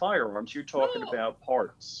about firearms. You're talking about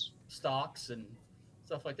parts, stocks, and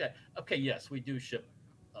stuff like that. Okay, yes, we do ship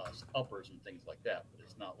uppers and things like that, but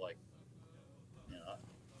it's not like,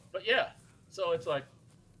 But yeah, so it's like,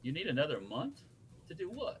 you need another month to do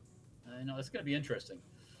what? It's going to be interesting.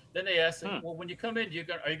 Then they asked, well, when you come in, are you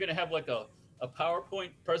going to have like a PowerPoint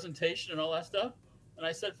presentation and all that stuff? And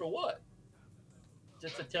I said, for what?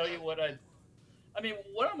 just to tell you what I mean,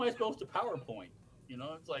 what am I supposed to PowerPoint? You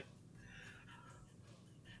know, it's like,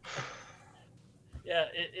 yeah,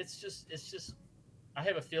 it's just. I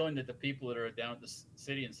have a feeling that the people that are down at the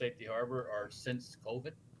city and Safety Harbor are since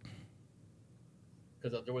COVID,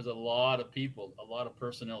 because there was a lot of people, a lot of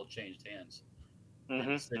personnel changed hands in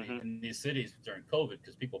the city, in these cities during COVID,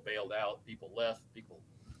 because people bailed out, people left, people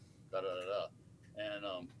da da da da, and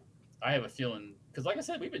I have a feeling, because like I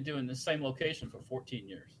said, we've been doing this same location for 14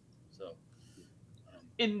 years, so.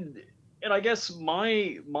 And I guess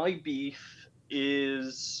my beef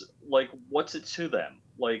is like, what's it to them?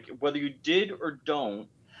 Like, whether you did or don't,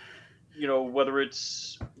 you know, whether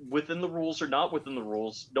it's within the rules or not within the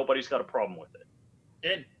rules, nobody's got a problem with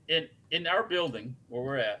it. In our building where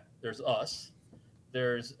we're at, there's us,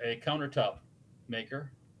 there's a countertop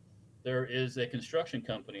maker, there is a construction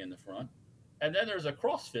company in the front, and then there's a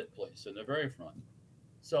CrossFit place in the very front.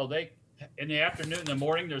 So they, in the afternoon, in the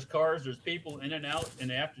morning, there's cars, there's people in and out. In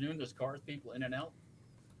the afternoon, there's cars, people in and out.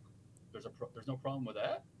 There's no problem with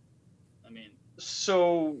that. I mean,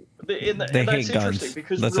 so they that's hate interesting guns.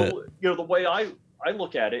 because That's it. you know, the way I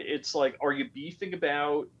look at it, it's like, are you beefing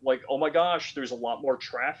about like, oh my gosh, there's a lot more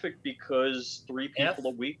traffic because 3 people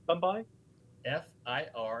a week come by?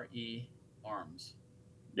 FIRE Arms.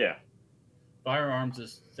 Yeah. Firearms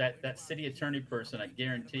is that city attorney person. I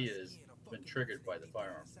guarantee you has been triggered by the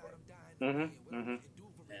firearms part. And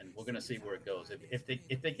we're gonna see where it goes. If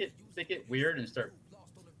they get weird and start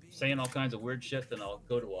saying all kinds of weird shit, then I'll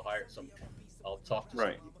go to I'll talk to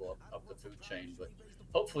some people up the food chain. But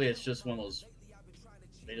hopefully, it's just one of those.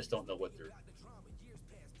 They just don't know what they're.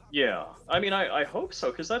 Yeah, I mean, I hope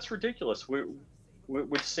so, because that's ridiculous.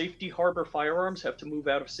 Would Safety Harbor Firearms have to move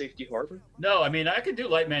out of Safety Harbor? No, I mean, I could do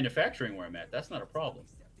light manufacturing where I'm at. That's not a problem.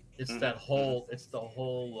 It's the whole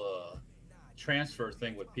transfer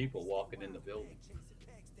thing with people walking in the building.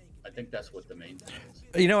 I think that's what the main thing is.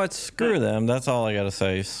 You know what? Screw them. That's all I got to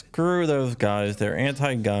say. Screw those guys. They're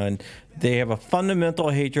anti-gun. They have a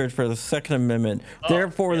fundamental hatred for the Second Amendment.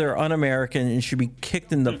 Therefore, they're un-American and should be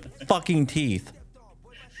kicked in the fucking teeth.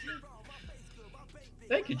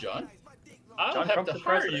 Thank you, John. I'll have to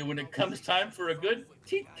hire you when it comes time for a good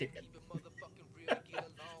teeth kicking.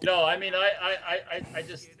 No, I mean, I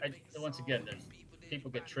just once again,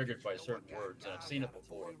 people get triggered by certain words, and I've seen it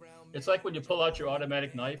before. It's like when you pull out your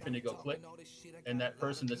automatic knife and you go click, and that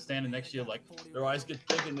person that's standing next to you, like, their eyes get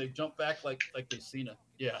big and they jump back like they've seen it.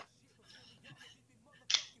 Yeah.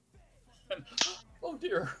 And, oh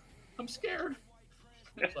dear, I'm scared.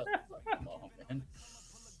 It's like, come on, man.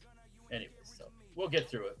 Anyway, so we'll get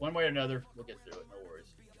through it one way or another. We'll get through it. No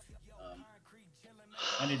worries.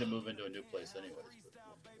 I need to move into a new place anyways. But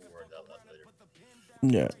we'll worry about that later.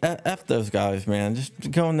 Yeah, F those guys, man. Just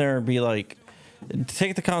go in there and be like,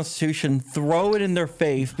 take the Constitution, throw it in their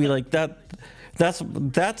face, be like, that's.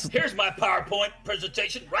 Here's my PowerPoint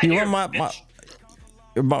presentation right You here. want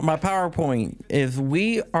my PowerPoint is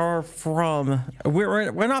we're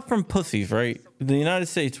not from pussies, right? The United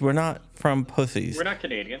States, we're not from pussies. We're not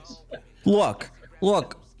Canadians. Look,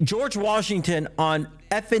 George Washington on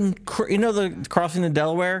effing, the crossing the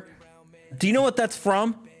Delaware. Do you know what that's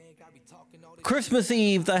from? Christmas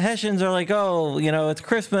Eve, the Hessians are like, oh, it's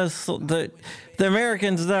Christmas. The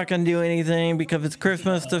Americans are not going to do anything because it's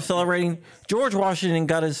Christmas. They're celebrating. George Washington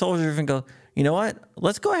got his soldiers and go, you know what?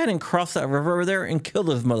 Let's go ahead and cross that river over there and kill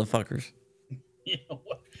those motherfuckers. You know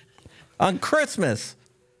what? On Christmas.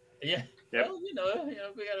 Yeah. Yep. Well, we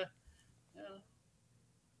gotta.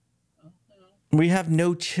 We have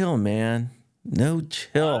no chill, man. No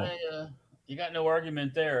chill. You got no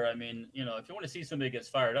argument there. I mean, if you want to see somebody gets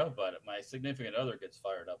fired up about it, my significant other gets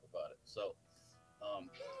fired up about it. So,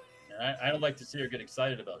 and I don't like to see her get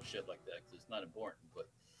excited about shit like that because it's not important. But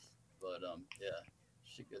yeah,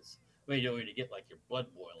 she gets. Well, you don't need to get like your blood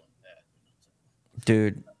boiling. That.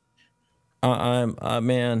 Dude,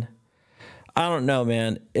 man. I don't know,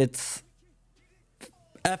 man. It's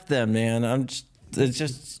F them, man. It's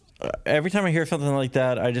just every time I hear something like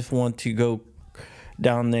that, I just want to go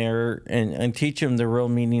down there and teach them the real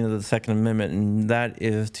meaning of the Second Amendment, and that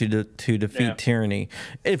is to defeat tyranny.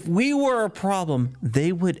 If we were a problem,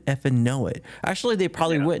 they would effing know it. Actually, they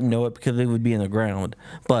probably wouldn't know it because they would be in the ground.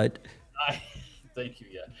 But thank you.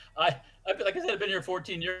 Yeah, I like I said, I've been here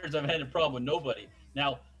 14 years. I've had a problem with nobody.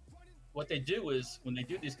 Now, what they do is when they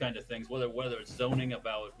do these kind of things, whether it's zoning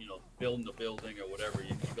about building the building or whatever,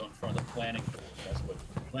 you go in front of the planning board. That's what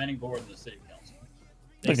the planning board and the city council.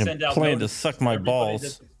 They send out plan to suck my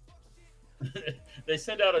balls. They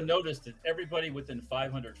send out a notice to everybody within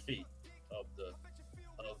 500 feet of the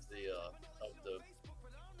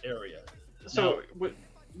area. So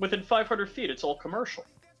within 500 feet, it's all commercial.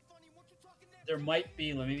 There might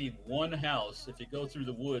be maybe one house if you go through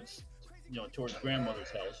the woods, towards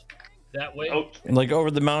grandmother's house. That way, Okay. Like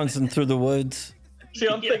over the mountains and through the woods. See,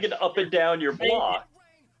 I'm thinking up and down your block.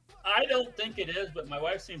 I don't think it is, but my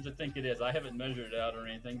wife seems to think it is. I haven't measured it out or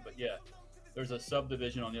anything, but yeah, there's a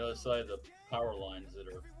subdivision on the other side of the power lines that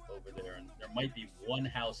are over there, and there might be one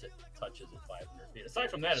house that touches at 500 feet.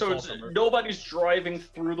 Aside from that, So it's all commercial. nobody's driving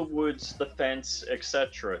through the woods, the fence,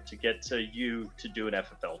 etc., to get to you to do an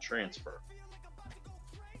FFL transfer.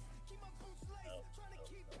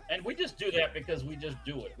 And we just do that because we just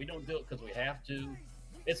do it. We don't do it because we have to.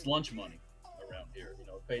 It's lunch money around here.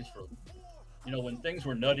 It pays for, when things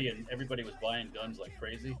were nutty and everybody was buying guns like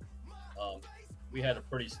crazy, we had a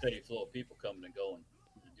pretty steady flow of people coming and going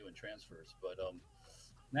and doing transfers. But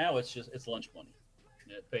now it's lunch money.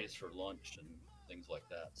 And it pays for lunch and things like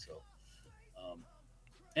that. So,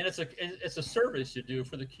 and it's a service you do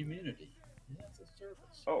for the community. Yeah, it's a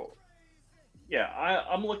service. Oh, yeah.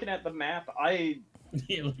 I'm looking at the map. I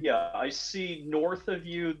see north of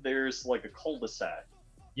you. There's like a cul-de-sac.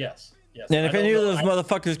 Yes. And if any of those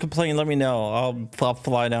motherfuckers complain, let me know. I'll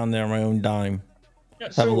fly down there on my own dime.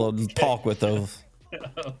 Have a little talk with those.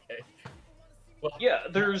 Okay. Well, Yeah,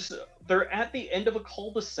 they're at the end of a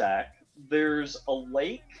cul-de-sac. There's a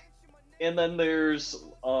lake, and then there's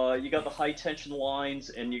you got the high tension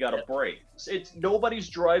lines, and you got a break. It's nobody's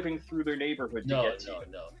driving through their neighborhood to get to you.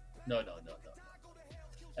 No.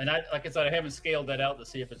 And like I said, I haven't scaled that out to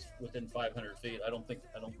see if it's within 500 feet. I don't think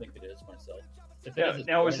it is myself. If it is,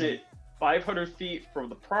 Now, is it 500 feet from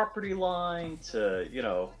the property line to,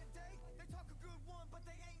 Yep.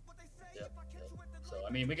 So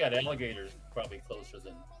I mean, we got alligators probably closer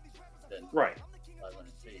than right.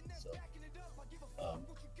 500 feet. So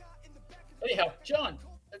anyhow, John,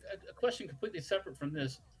 a question completely separate from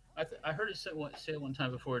this. I heard it say one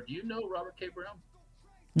time before. Do you know Robert K. Brown?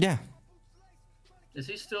 Yeah. Is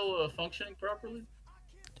he still functioning properly?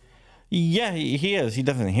 Yeah, he is. He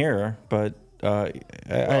doesn't hear, but I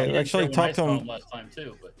actually talked to him last time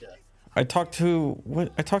too. But yeah, I talked to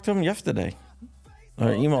him yesterday. I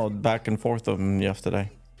emailed back and forth with him yesterday.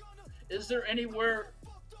 Is there anywhere?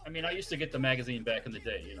 I mean, I used to get the magazine back in the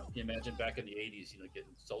day. Can you imagine back in the '80s?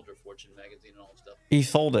 Getting Soldier Fortune magazine and all that stuff. He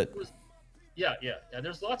sold it. Yeah.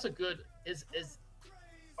 There's lots of good.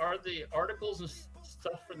 Are the articles and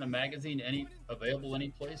stuff from the magazine available any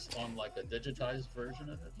place on like a digitized version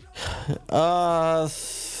of it?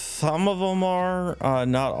 Some of them are,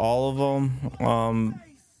 not all of them.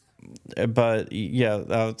 But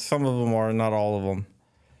yeah, some of them are, not all of them.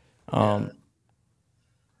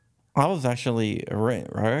 I was actually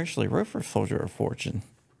wrote for Soldier of Fortune.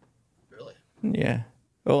 Really? Yeah.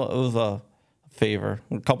 Well, it was a favor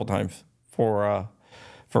a couple times for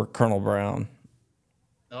Colonel Brown.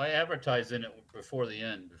 No, I advertised in it before the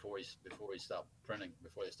end, before they stopped printing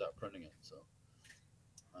it. So,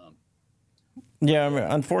 yeah, I mean,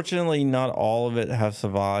 unfortunately, not all of it has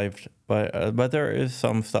survived, but there is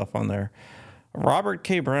some stuff on there. Robert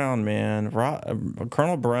K. Brown, man,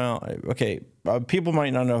 Colonel Brown. Okay, people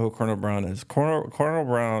might not know who Colonel Brown is. Colonel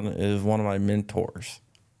Brown is one of my mentors,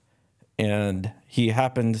 and he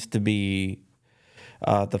happens to be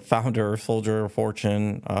the founder of Soldier of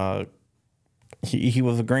Fortune. He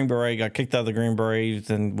was a Green Beret, got kicked out of the Green Berets,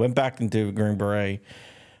 and went back into the Green Beret.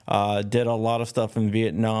 Did a lot of stuff in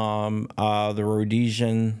Vietnam, the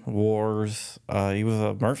Rhodesian Wars. He was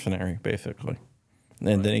a mercenary, basically.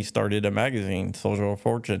 And then he started a magazine, Soldier of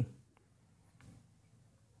Fortune.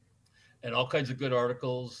 And all kinds of good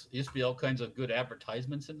articles. Used to be all kinds of good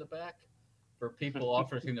advertisements in the back for people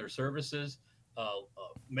offering their services,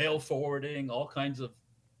 mail forwarding, all kinds of,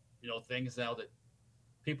 things now that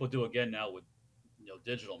people do again now with,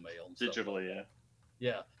 digital mail. And Digitally, stuff.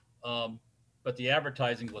 Yeah. But the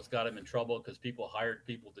advertising is what's got him in trouble because people hired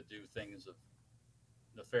people to do things of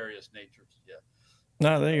nefarious natures. Yeah.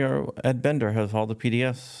 No, there you go. Ed Bender has all the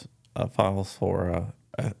PDFs files for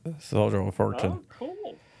Soldier of Fortune. Oh,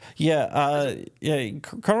 cool. Yeah,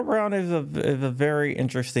 Colonel Brown is a very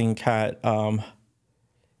interesting cat.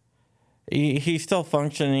 He's still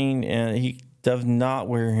functioning, and he does not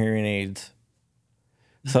wear hearing aids.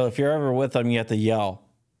 So if you're ever with him, you have to yell,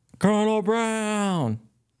 Colonel Brown.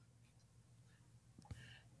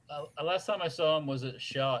 Last time I saw him was at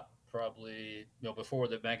SHOT, probably before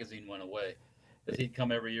the magazine went away. Because he'd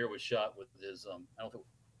come every year with SHOT with his I don't know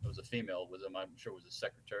if it was a female with him. I'm sure it was his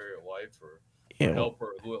secretary or wife or helper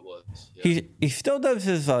or who it was. Yeah. He still does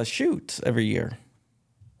his shoots every year.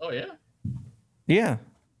 Oh yeah. Yeah.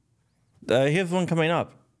 He has one coming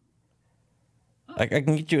up. I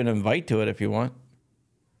can get you an invite to it if you want.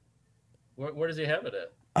 Where does he have it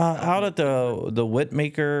at? Out at the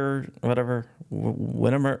Whitmaker, whatever,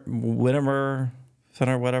 Whittemer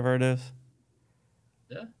Center, whatever it is.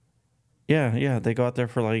 Yeah. They go out there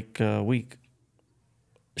for like a week.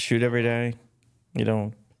 Shoot every day, you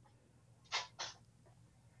know.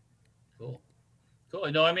 Cool.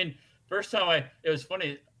 No, I mean, first time it was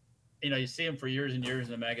funny. You see him for years and years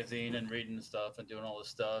in the magazine and reading stuff and doing all this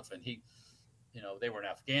stuff, and he. They were in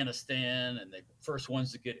Afghanistan, and they first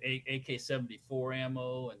ones to get AK-74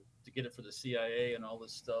 ammo and to get it for the CIA and all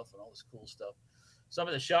this stuff and all this cool stuff. So I'm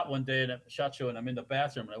at the shot one day at a shot show, and I'm in the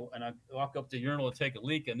bathroom, and I walk up to the urinal to take a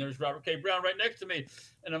leak, and there's Robert K. Brown right next to me,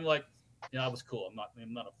 and I'm like, I was cool. I'm not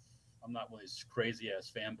one of these crazy ass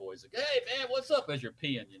fanboys like, hey man, what's up? As you're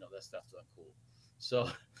peeing, that stuff's not cool. So,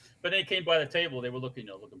 but they came by the table. They were looking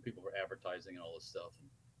people for advertising and all this stuff, and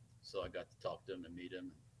so I got to talk to him and meet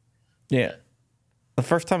him. Yeah. The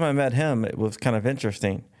first time I met him, it was kind of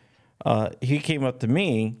interesting. He came up to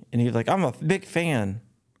me, and he was like, I'm a big fan.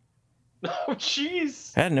 Oh,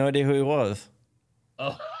 jeez. I had no idea who he was.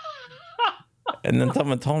 Oh. And then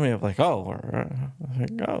someone told me, I'm like, oh.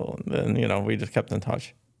 And then, we just kept in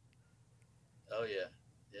touch. Oh, yeah.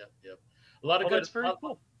 Yep. A lot of good. That's very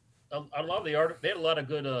cool. A lot of the art. They had a lot of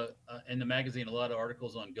good in the magazine. A lot of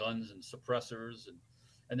articles on guns and suppressors,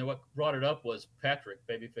 and then what brought it up was Patrick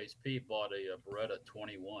Babyface P bought a Beretta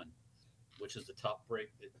 21, which is the top break.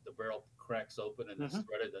 The barrel cracks open, and it's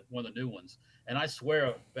one of the new ones. And I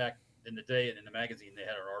swear, back in the day, in the magazine, they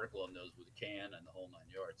had an article on those with a can and the whole 9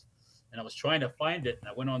 yards. And I was trying to find it, and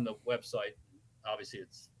I went on the website. Obviously,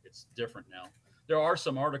 it's different now. There are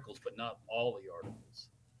some articles, but not all the articles.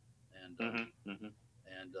 And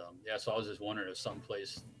so I was just wondering if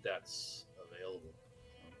someplace that's available.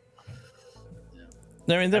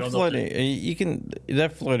 I mean, they're floating. They're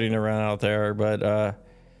floating around out there, but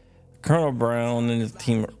Colonel Brown and his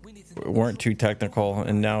team weren't too technical,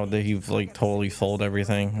 and now that he's like totally sold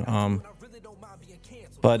everything.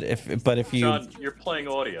 But if you, John, you're playing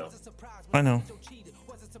audio. I know.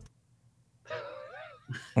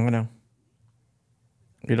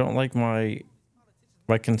 You don't like my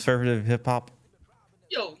conservative hip hop?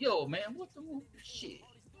 Yo, man, what the shit?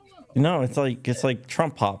 No, it's like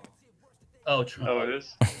Trump hop. Oh, Trump. Oh, it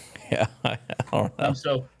is? Yeah, I don't know.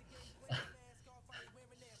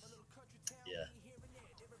 Yeah.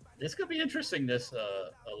 This could be interesting, this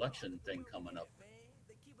election thing coming up.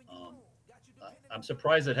 I'm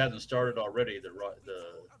surprised it hasn't started already.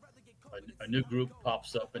 A new group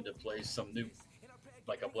pops up into place, some new,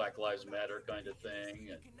 like a Black Lives Matter kind of thing.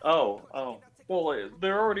 And, Oh. Well,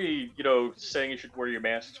 they're already, saying you should wear your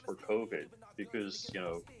masks for COVID because,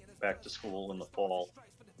 back to school in the fall.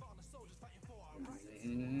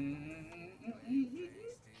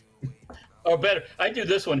 Or better, I do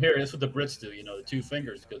this one here. This is what the Brits do, the 2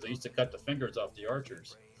 fingers, because they used to cut the fingers off the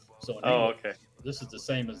archers. So in England, okay. This is the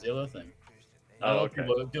same as the other thing. Okay.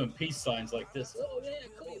 People are doing peace signs like this. Oh yeah,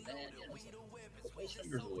 cool, man. Put those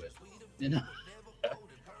fingers away.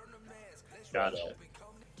 Gotcha.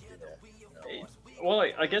 Well,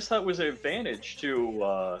 I guess that was an advantage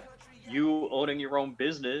to you owning your own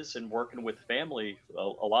business and working with family, a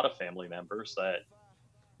lot of family members that,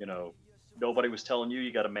 nobody was telling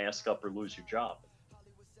you got to mask up or lose your job.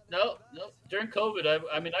 No. During COVID, I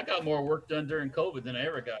got more work done during COVID than I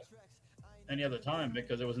ever got any other time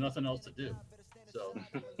because there was nothing else to do. So,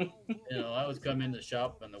 I was coming in the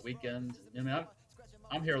shop on the weekends. I mean,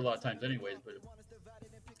 I'm here a lot of times anyways, but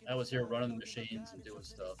I was here running the machines and doing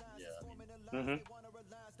stuff. Yeah,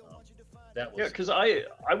 that was because I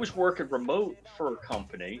was working remote for a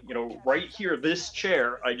company. Right here, this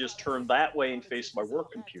chair, I just turned that way and faced my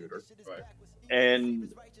work computer. Right.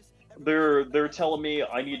 And they're telling me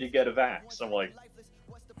I need to get a vax. I'm like,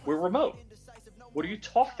 we're remote. What are you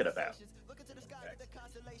talking about?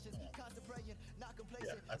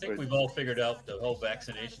 Yeah, I think we've all figured out the whole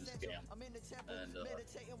vaccination scam and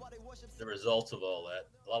the results of all that.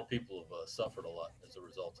 A lot of people have suffered a lot as a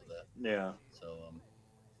result of that. Yeah. So,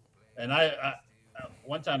 and I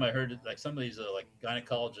one time I heard like some of these like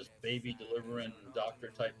gynecologist, baby delivering doctor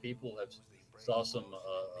type people have saw some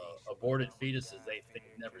aborted fetuses they've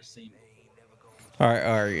never seen before. All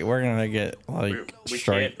right. We're gonna get like we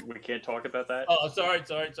can't talk about that. Oh, sorry.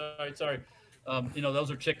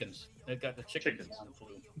 Those are chickens. They've got the chickens.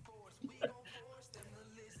 Flu.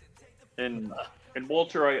 And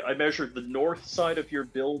Walter, I measured the north side of your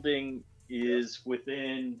building is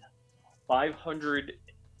within 500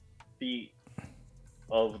 feet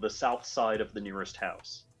of the south side of the nearest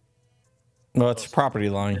house. Well, it's property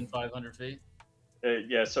line. 500 feet?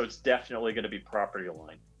 Yeah, so it's definitely going to be property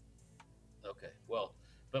line. Okay. Well,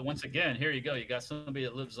 But once again, here you go. You got somebody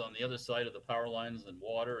that lives on the other side of the power lines and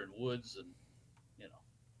water and woods, and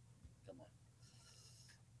come on.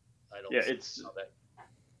 I don't. Yeah, it's that.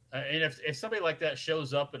 And if somebody like that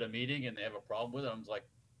shows up at a meeting and they have a problem with it, I'm like,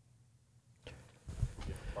 you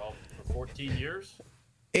have a problem for 14 years?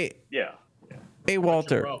 Yeah. Hey,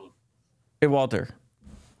 Walter. Hey, Walter.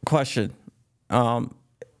 Question.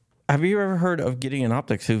 Have you ever heard of Gideon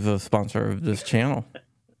Optics, who's a sponsor of this channel?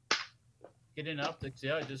 Gideon Optics,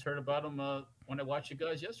 yeah. I just heard about them when I watched you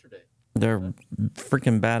guys yesterday. They're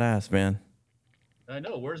freaking badass, man. I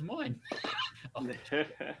know. Where's mine?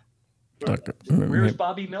 Where's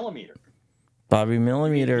Bobby Millimeter? Bobby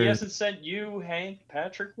Millimeter. He hasn't sent you, Hank,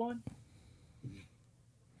 Patrick one?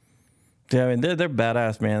 Yeah, I mean they're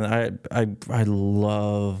badass, man. I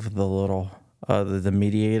love the little the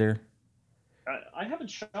mediator. I haven't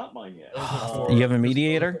shot mine yet. You have a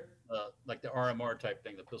mediator? Like the RMR type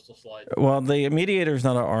thing, the pistol slide. Well, the mediator is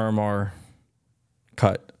not an RMR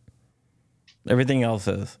cut. Everything else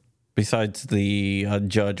is, besides the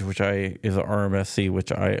Judge, which is an RMSC,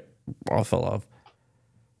 which I also love.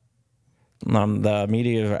 The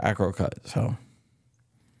mediator is acro cut, so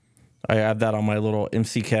I have that on my little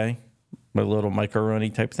MCK, my little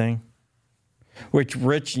macaroni type thing. Which,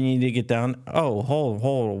 Rich, you need to get down. Oh,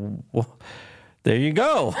 hold. There you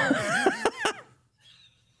go.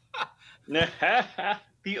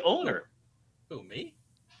 The owner. Who, me?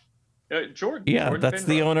 Jordan. Yeah, Jordan that's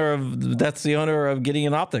the owner of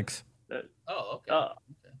Gideon Optics. Okay.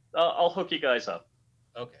 I'll hook you guys up.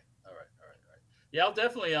 Okay. All right. Yeah, I'll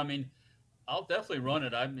definitely run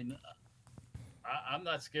it. I mean, I'm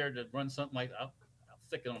not scared to run something like I'll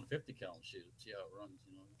stick it on a 50 cal and shoot it, see how it runs.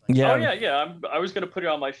 Yeah. Oh yeah. I was gonna put it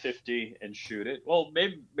on my 50 and shoot it. Well,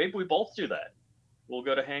 maybe we both do that. We'll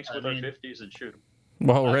go to Hank's with our 50s and shoot them.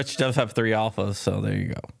 Well, Rich does have 3 alphas, so there you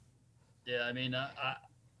go. Yeah, I mean,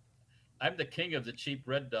 I'm the king of the cheap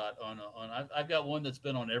red dot on. I've got one that's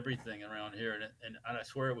been on everything around here, and I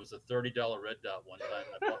swear it was a $30 red dot one time.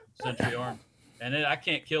 I bought Century Arms, and I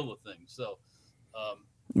can't kill the thing. So,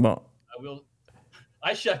 well, I will.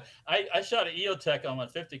 I shot an EOTech on my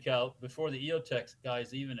 50 cal before the EOTech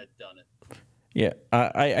guys even had done it. Yeah,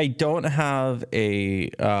 I don't have a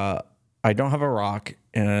rock,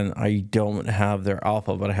 and I don't have their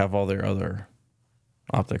alpha, but I have all their other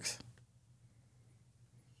optics.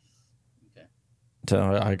 Okay.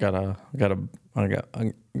 So I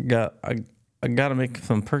gotta make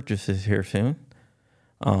some purchases here soon.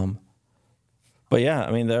 But yeah,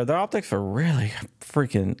 I mean their optics are really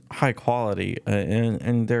freaking high quality,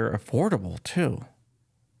 and they're affordable too.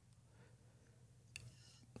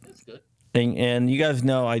 That's good. And you guys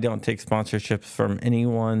know I don't take sponsorships from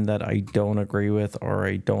anyone that I don't agree with, or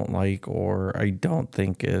I don't like, or I don't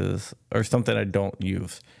think or something I don't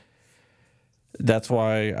use. That's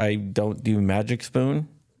why I don't do Magic Spoon,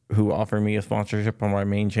 who offer me a sponsorship on my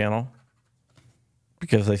main channel,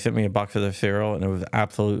 because they sent me a box of their cereal and it was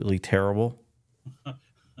absolutely terrible.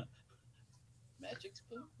 Magic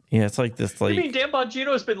Spoon? Yeah, it's like this. Like, you mean Dan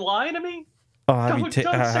Bongino's been lying to me? Oh, don't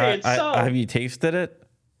say it's so. Have you tasted it?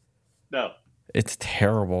 No. It's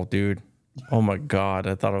terrible, dude. Oh my god,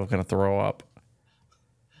 I thought I was gonna throw up.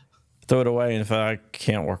 Throw it away, and if I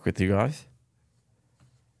can't work with you guys.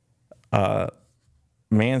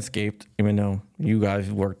 Manscaped, even though you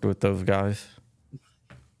guys worked with those guys.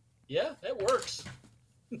 Yeah, that works.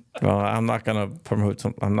 Well, I'm not gonna promote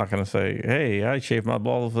I'm not gonna say, hey, I shaved my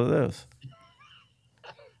balls with this.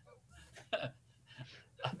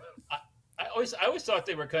 I always thought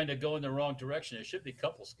they were kind of going the wrong direction. It should be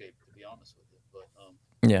Couplescape, to be honest with you.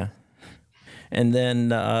 But yeah, and then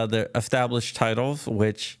the established titles,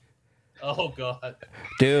 which. Oh god,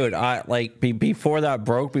 dude! I like before that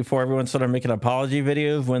broke. Before everyone started making apology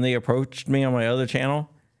videos, when they approached me on my other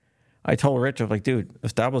channel, I told Rich, I was like, "Dude,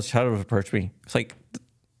 established titles approached me. It's like,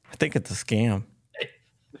 I think it's a scam."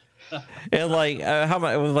 And like, how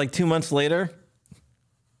much? It was like 2 months later.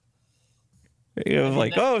 It was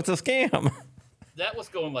like, "Oh, it's a scam." That was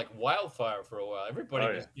going like wildfire for a while.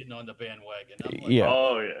 Everybody was getting on the bandwagon. I'm like, yeah.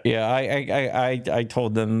 Oh yeah. Yeah. I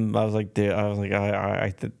told them, I was like,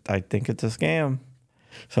 I think it's a scam,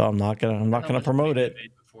 so I'm not gonna promote it.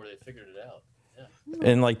 Before they figured it out. Yeah.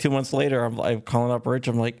 And like 2 months later, I'm calling up Rich.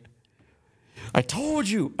 I'm like, I told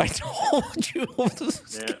you. It was a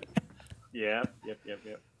scam. Yeah. Yep.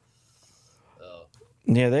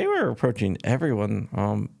 Yeah, they were approaching everyone.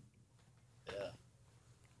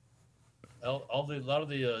 A lot of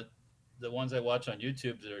the ones I watch on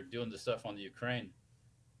YouTube that are doing the stuff on the Ukraine,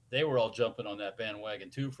 they were all jumping on that bandwagon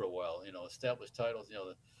too for a while. Established titles.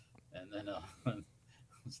 And then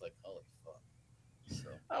it's like, holy fuck. So.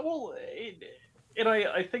 Well, And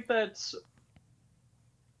I think that's,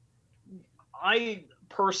 I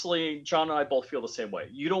personally, John and I both feel the same way.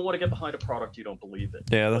 You don't want to get behind a product you don't believe in.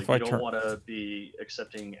 Yeah, that's Like, why you don't want to be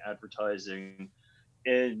accepting advertising,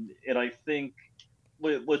 and I think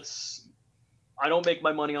let's. I don't make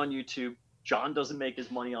my money on YouTube. John doesn't make his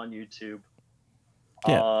money on YouTube.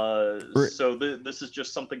 Yeah. So this is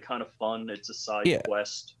just something kind of fun. It's a side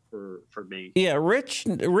quest for me. Yeah, Rich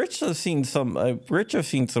has seen some. Rich has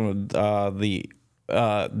seen some of the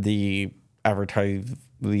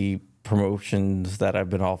promotions that I've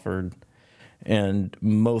been offered, and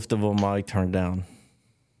most of them I turned down.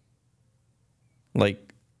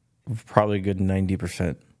 Like, probably a good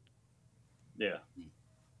 90%. Yeah.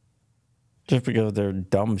 Just because they're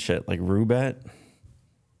dumb shit, like Rubet.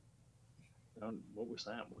 What was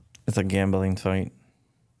that one? It's a gambling site.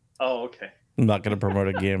 Oh, okay. I'm not going to promote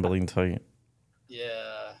a gambling site. Yeah,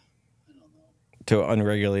 I don't know. To an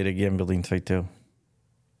unregulated gambling site, too.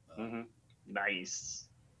 Mm-hmm. Nice.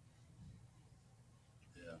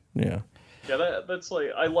 Yeah. Yeah, that's like,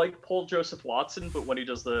 I like Paul Joseph Watson, but when he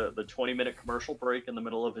does the 20-minute commercial break in the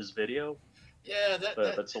middle of his video, yeah,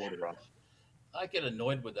 that's a little rough. I get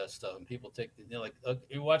annoyed with that stuff, and people take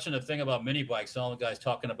you're watching a thing about mini bikes, and all the guys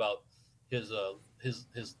talking about his the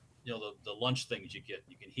lunch things you get.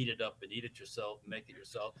 You can heat it up and eat it yourself, make it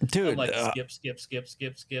yourself. Dude, I'm like skip.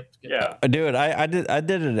 Yeah, dude, I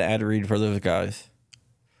did an ad read for those guys.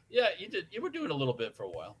 Yeah, you did. You were doing a little bit for a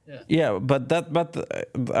while. Yeah. Yeah, but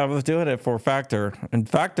I was doing it for Factor, and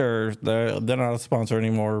Factor they're not a sponsor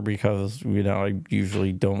anymore because I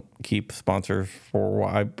usually don't keep sponsors for a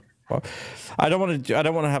while. I don't want to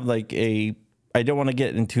have I don't want to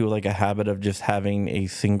get into like a habit of just having a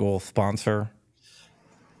single sponsor.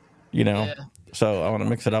 Yeah. So I want to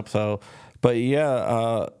mix it up. But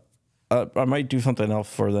yeah, I might do something else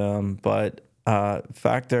for them. But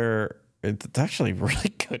Factor, it's actually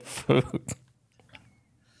really good food.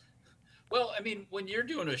 Well, I mean, when you're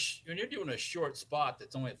doing a short spot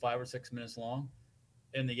that's only 5 or 6 minutes long,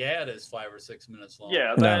 and the ad is 5 or 6 minutes long.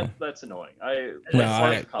 Yeah, that's annoying. I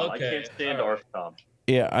can't stand ARFCOM.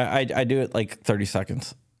 Yeah, I do it like 30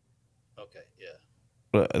 seconds. Okay, yeah.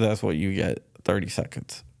 But that's what you get, 30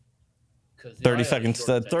 seconds. 30 seconds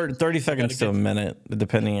to 30 seconds to a minute,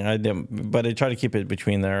 depending. But I try to keep it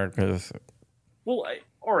between there because. Well,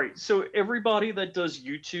 all right. So everybody that does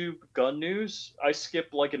YouTube gun news, I skip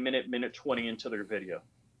like a minute 20 into their video.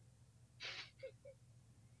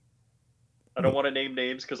 I don't want to name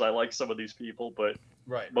names because I like some of these people, but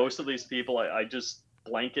most of these people, I just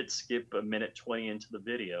blanket skip a minute 20 into the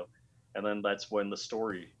video, and then that's when the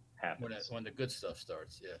story happens. When the good stuff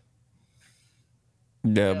starts, yeah.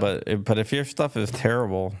 Yeah, but if your stuff is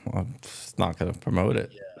terrible, I'm just not going to promote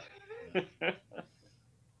it. Yeah.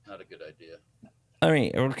 Not a good idea. I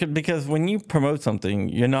mean, because when you promote something,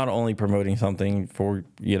 you're not only promoting something for,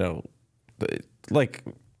 like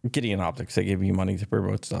Gideon Optics, they give you money to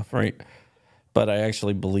promote stuff, right? But I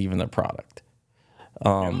actually believe in the product.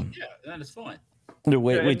 Yeah, that is fine.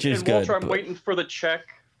 Which is good. Walter, I'm waiting for the check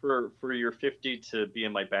for your 50 to be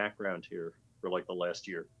in my background here for like the last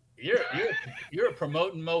year. You're a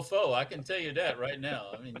promoting mofo. I can tell you that right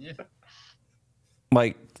now. I mean, yeah.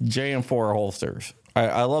 Like JM4 holsters.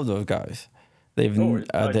 I love those guys. They've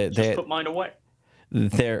just put mine away.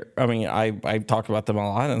 I talk about them a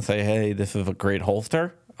lot and say, hey, this is a great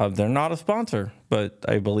holster. They're not a sponsor, but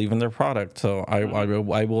I believe in their product, so I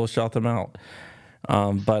will shout them out.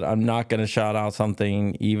 But I'm not going to shout out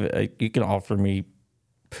something. Even you can offer me.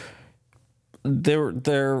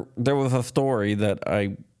 There was a story that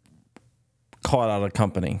I caught out of a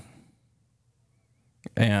company,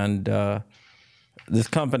 and this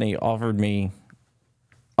company offered me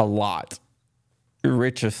a lot.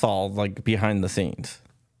 Rich saw like behind the scenes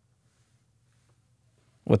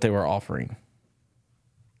what they were offering.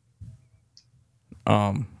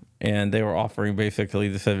 And they were offering basically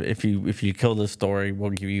they said if you kill this story,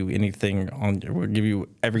 we'll give you we'll give you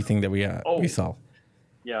everything that we saw.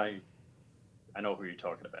 Yeah, I know who you're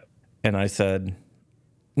talking about. And I said,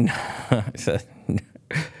 no,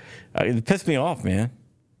 it pissed me off, man.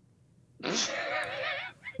 It's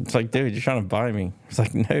like, dude, you're trying to buy me. It's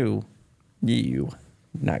like, no,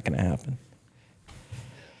 not gonna happen.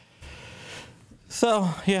 So,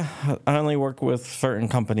 yeah, I only work with certain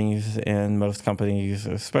companies, and most companies,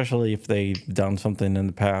 especially if they've done something in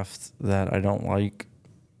the past that I don't like,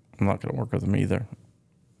 I'm not going to work with them either.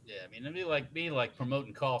 Yeah, I mean, it'd be like me, like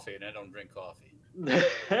promoting coffee, and I don't drink coffee.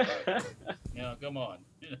 Come on.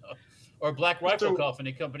 Or Black Rifle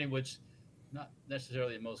Coffee Company, which not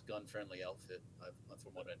necessarily the most gun-friendly outfit,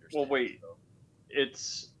 from what I understand. Well, wait.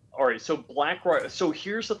 It's All right, so So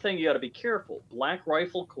here's the thing: you got to be careful. Black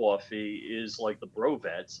Rifle Coffee is like the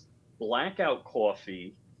Brovets. Blackout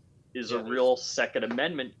Coffee is a real Second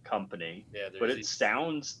Amendment company, but it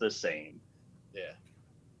sounds the same. Yeah.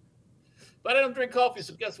 But I don't drink coffee,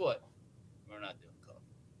 so guess what? We're not doing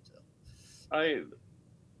coffee. So.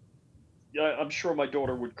 I'm sure my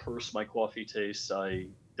daughter would curse my coffee tastes. I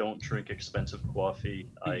don't drink expensive coffee.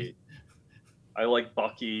 I like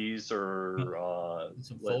Buc-ee's or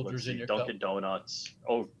some Folgers in your Dunkin' cup. Donuts.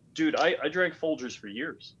 Oh, dude, I drank Folgers for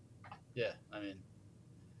years. Yeah, I mean,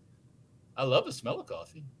 I love the smell of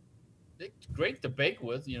coffee. It's great to bake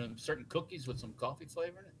with, certain cookies with some coffee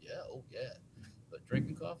flavor in it. Yeah, oh yeah. But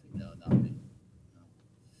drinking coffee? No, not me. No,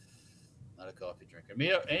 not a coffee drinker.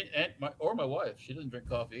 Me and my wife, she doesn't drink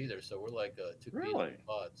coffee either. So we're like two peas in a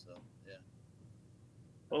pod. So yeah.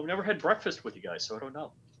 Well, I've never had breakfast with you guys, so I don't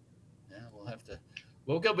know. Yeah, we'll have to.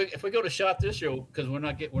 We'll go if we go to SHOT this year because we don't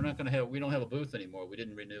have a booth anymore. We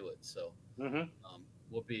didn't renew it, so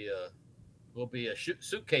we'll be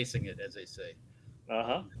suitcasing it, as they say.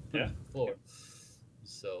 Yeah. Floor.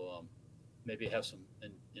 So maybe have some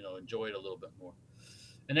and enjoy it a little bit more.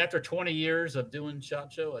 And after 20 years of doing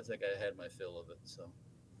SHOT Show, I think I had my fill of it. So.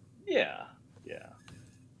 Yeah.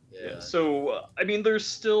 So I mean, there's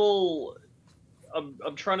still.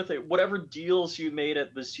 I'm trying to think. Whatever deals you made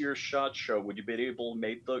at this year's SHOT Show, would you be able to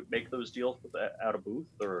make those deals at a booth,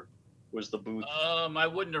 or was the booth? I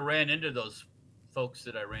wouldn't have ran into those folks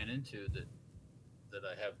that I ran into that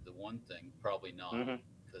I have the one thing. Probably not,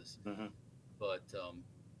 because. But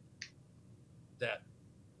that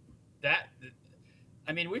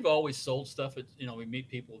I mean, we've always sold stuff. We meet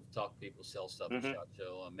people, talk to people, sell stuff at SHOT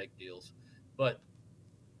Show, make deals, but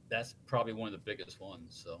that's probably one of the biggest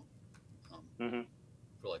ones. So. For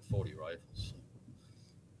like 40 rifles. So.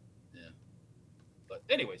 Yeah. But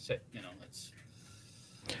anyways, that's.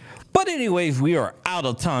 But anyways, we are out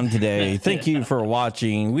of time today. Thank you for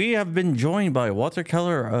watching. We have been joined by Walter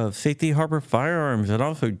Keller of Safety Harbor Firearms and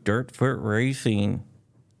also Dirtfoot Racing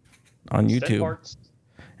on YouTube.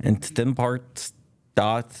 And Stemparts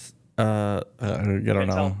dots. I don't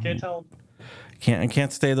know. Can't tell.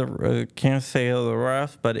 Can't say the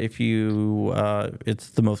rest, but if you,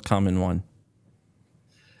 it's the most common one.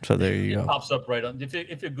 So there you go. It pops up right on. If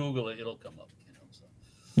you Google it, it'll come up. So.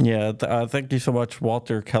 Yeah, thank you so much,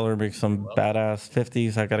 Walter Keller. Makes some badass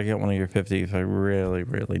 50s. I gotta get one of your 50s. I really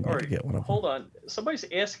need to get one of them. Hold on, somebody's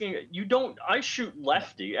asking. You don't? I shoot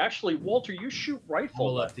lefty. Actually, Walter, you shoot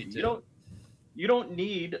rifle lefty. Too. You don't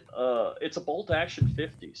need. It's a bolt action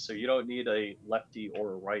 50, so you don't need a lefty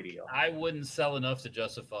or a righty. I wouldn't sell enough to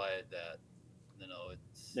justify that.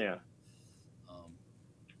 It's. Yeah.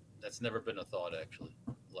 That's never been a thought, actually.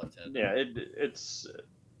 Left-handed. Yeah,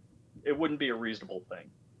 it wouldn't be a reasonable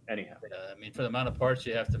thing, anyhow. I mean, for the amount of parts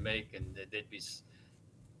you have to make, and they'd be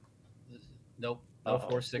no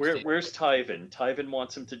 460. Where's Tyven? Tyven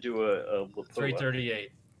wants him to do a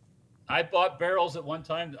 338. I bought barrels at one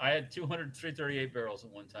time. I had 200 338 barrels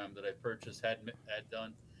at one time that I purchased, had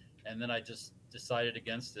done, and then I just decided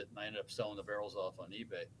against it, and I ended up selling the barrels off on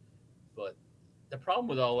eBay. But the problem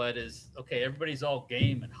with all that is, okay, everybody's all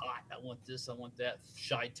game and hot. I want this, I want that,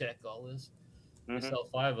 Shy-Tech, all this. I sell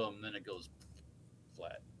 5 of them, then it goes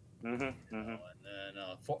flat. And then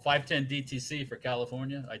 510 DTC for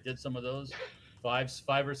California. I did some of those. 5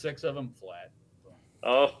 or 6 of them flat.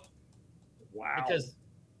 Oh, wow.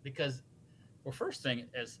 Because well, first thing,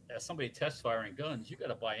 as somebody test firing guns, you got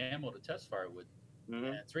to buy ammo to test fire with.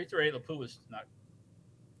 And 338 Lapua is not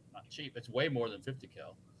cheap. It's way more than 50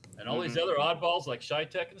 cal. And all these other oddballs like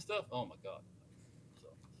Shy-Tech and stuff, oh my God.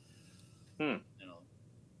 So,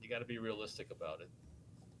 you got to be realistic about it.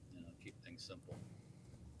 Keep things simple.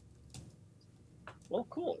 Well,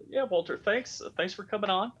 cool. Yeah, Walter, thanks for coming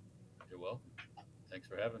on. You're welcome. Thanks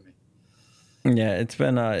for having me. Yeah, it's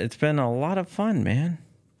been a lot of fun, man.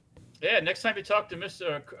 Yeah, next time you talk to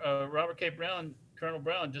Mr. Robert K. Brown, Colonel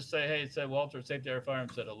Brown, just say, hey, it said Walter, Safety Harbor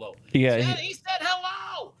Firearms said hello. Yeah, he said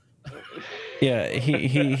hello. Yeah,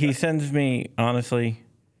 he sends me, honestly,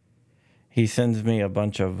 he sends me a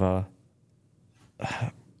bunch of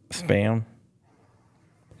spam.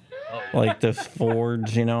 Like this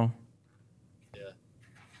Fords, Yeah.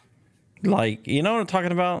 Like, you know what I'm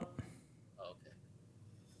talking about? Okay.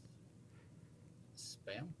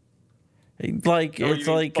 Spam? Like, it's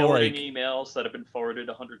like forwarding emails that have been forwarded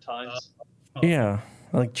 100 times. Yeah,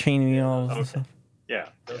 like chain emails and stuff. Yeah.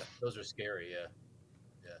 Those are scary, yeah.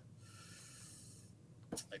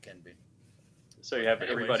 It can be. So you have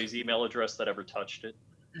everybody's email address that ever touched it.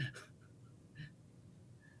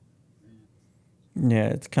 Yeah,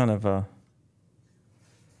 it's kind of a.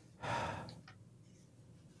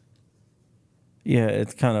 Yeah,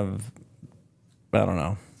 it's kind of, I don't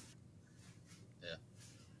know. Yeah.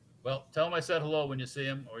 Well, tell him I said hello when you see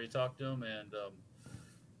him or you talk to him, and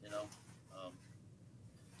you know,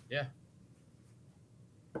 yeah.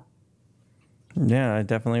 Yeah, I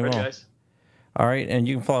definitely Right, will. guys. All right, and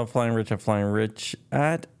you can follow Flying Rich at Flying Rich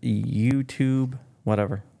at YouTube,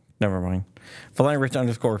 whatever. Never mind. Flying Rich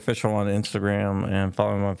 _ official on Instagram, and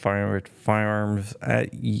follow him on Flying Rich Firearms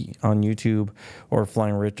on YouTube, or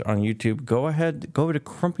Flying Rich on YouTube. Go ahead, go to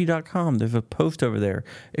crumpy.com. There's a post over there.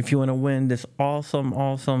 If you want to win this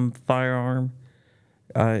awesome firearm,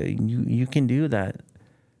 you can do that.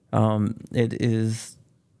 It is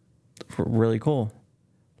really cool.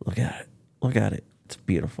 Look at it. Look at it. It's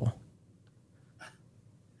beautiful.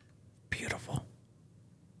 Beautiful.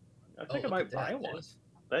 I think I might buy one.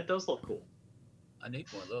 That does look cool. I need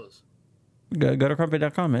one of those. Go to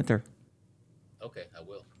crumpy.com. Enter. Okay, I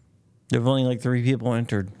will. There've only like 3 people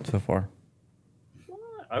entered so far.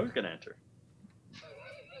 I was going to enter.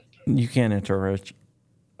 You can't enter, Rich.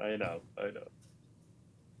 I know.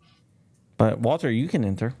 But Walter, you can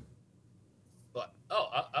enter. But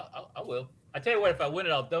I will. I tell you what, if I win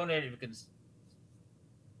it, I'll donate it. If you can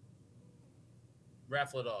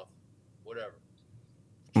raffle it off, whatever,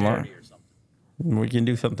 charity or something. We can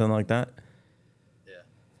do something like that. Yeah,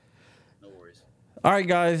 no worries. All right,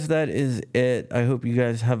 guys, that is it. I hope you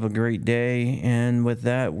guys have a great day. And with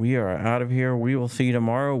that, we are out of here. We will see you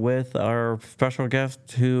tomorrow with our special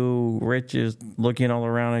guest, who Rich is looking all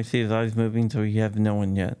around. I see his eyes moving, so you have no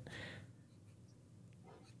one yet.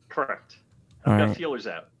 Correct. I've got feelers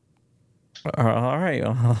out. All right.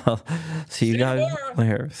 See you guys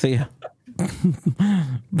later. See ya.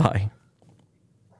 Bye.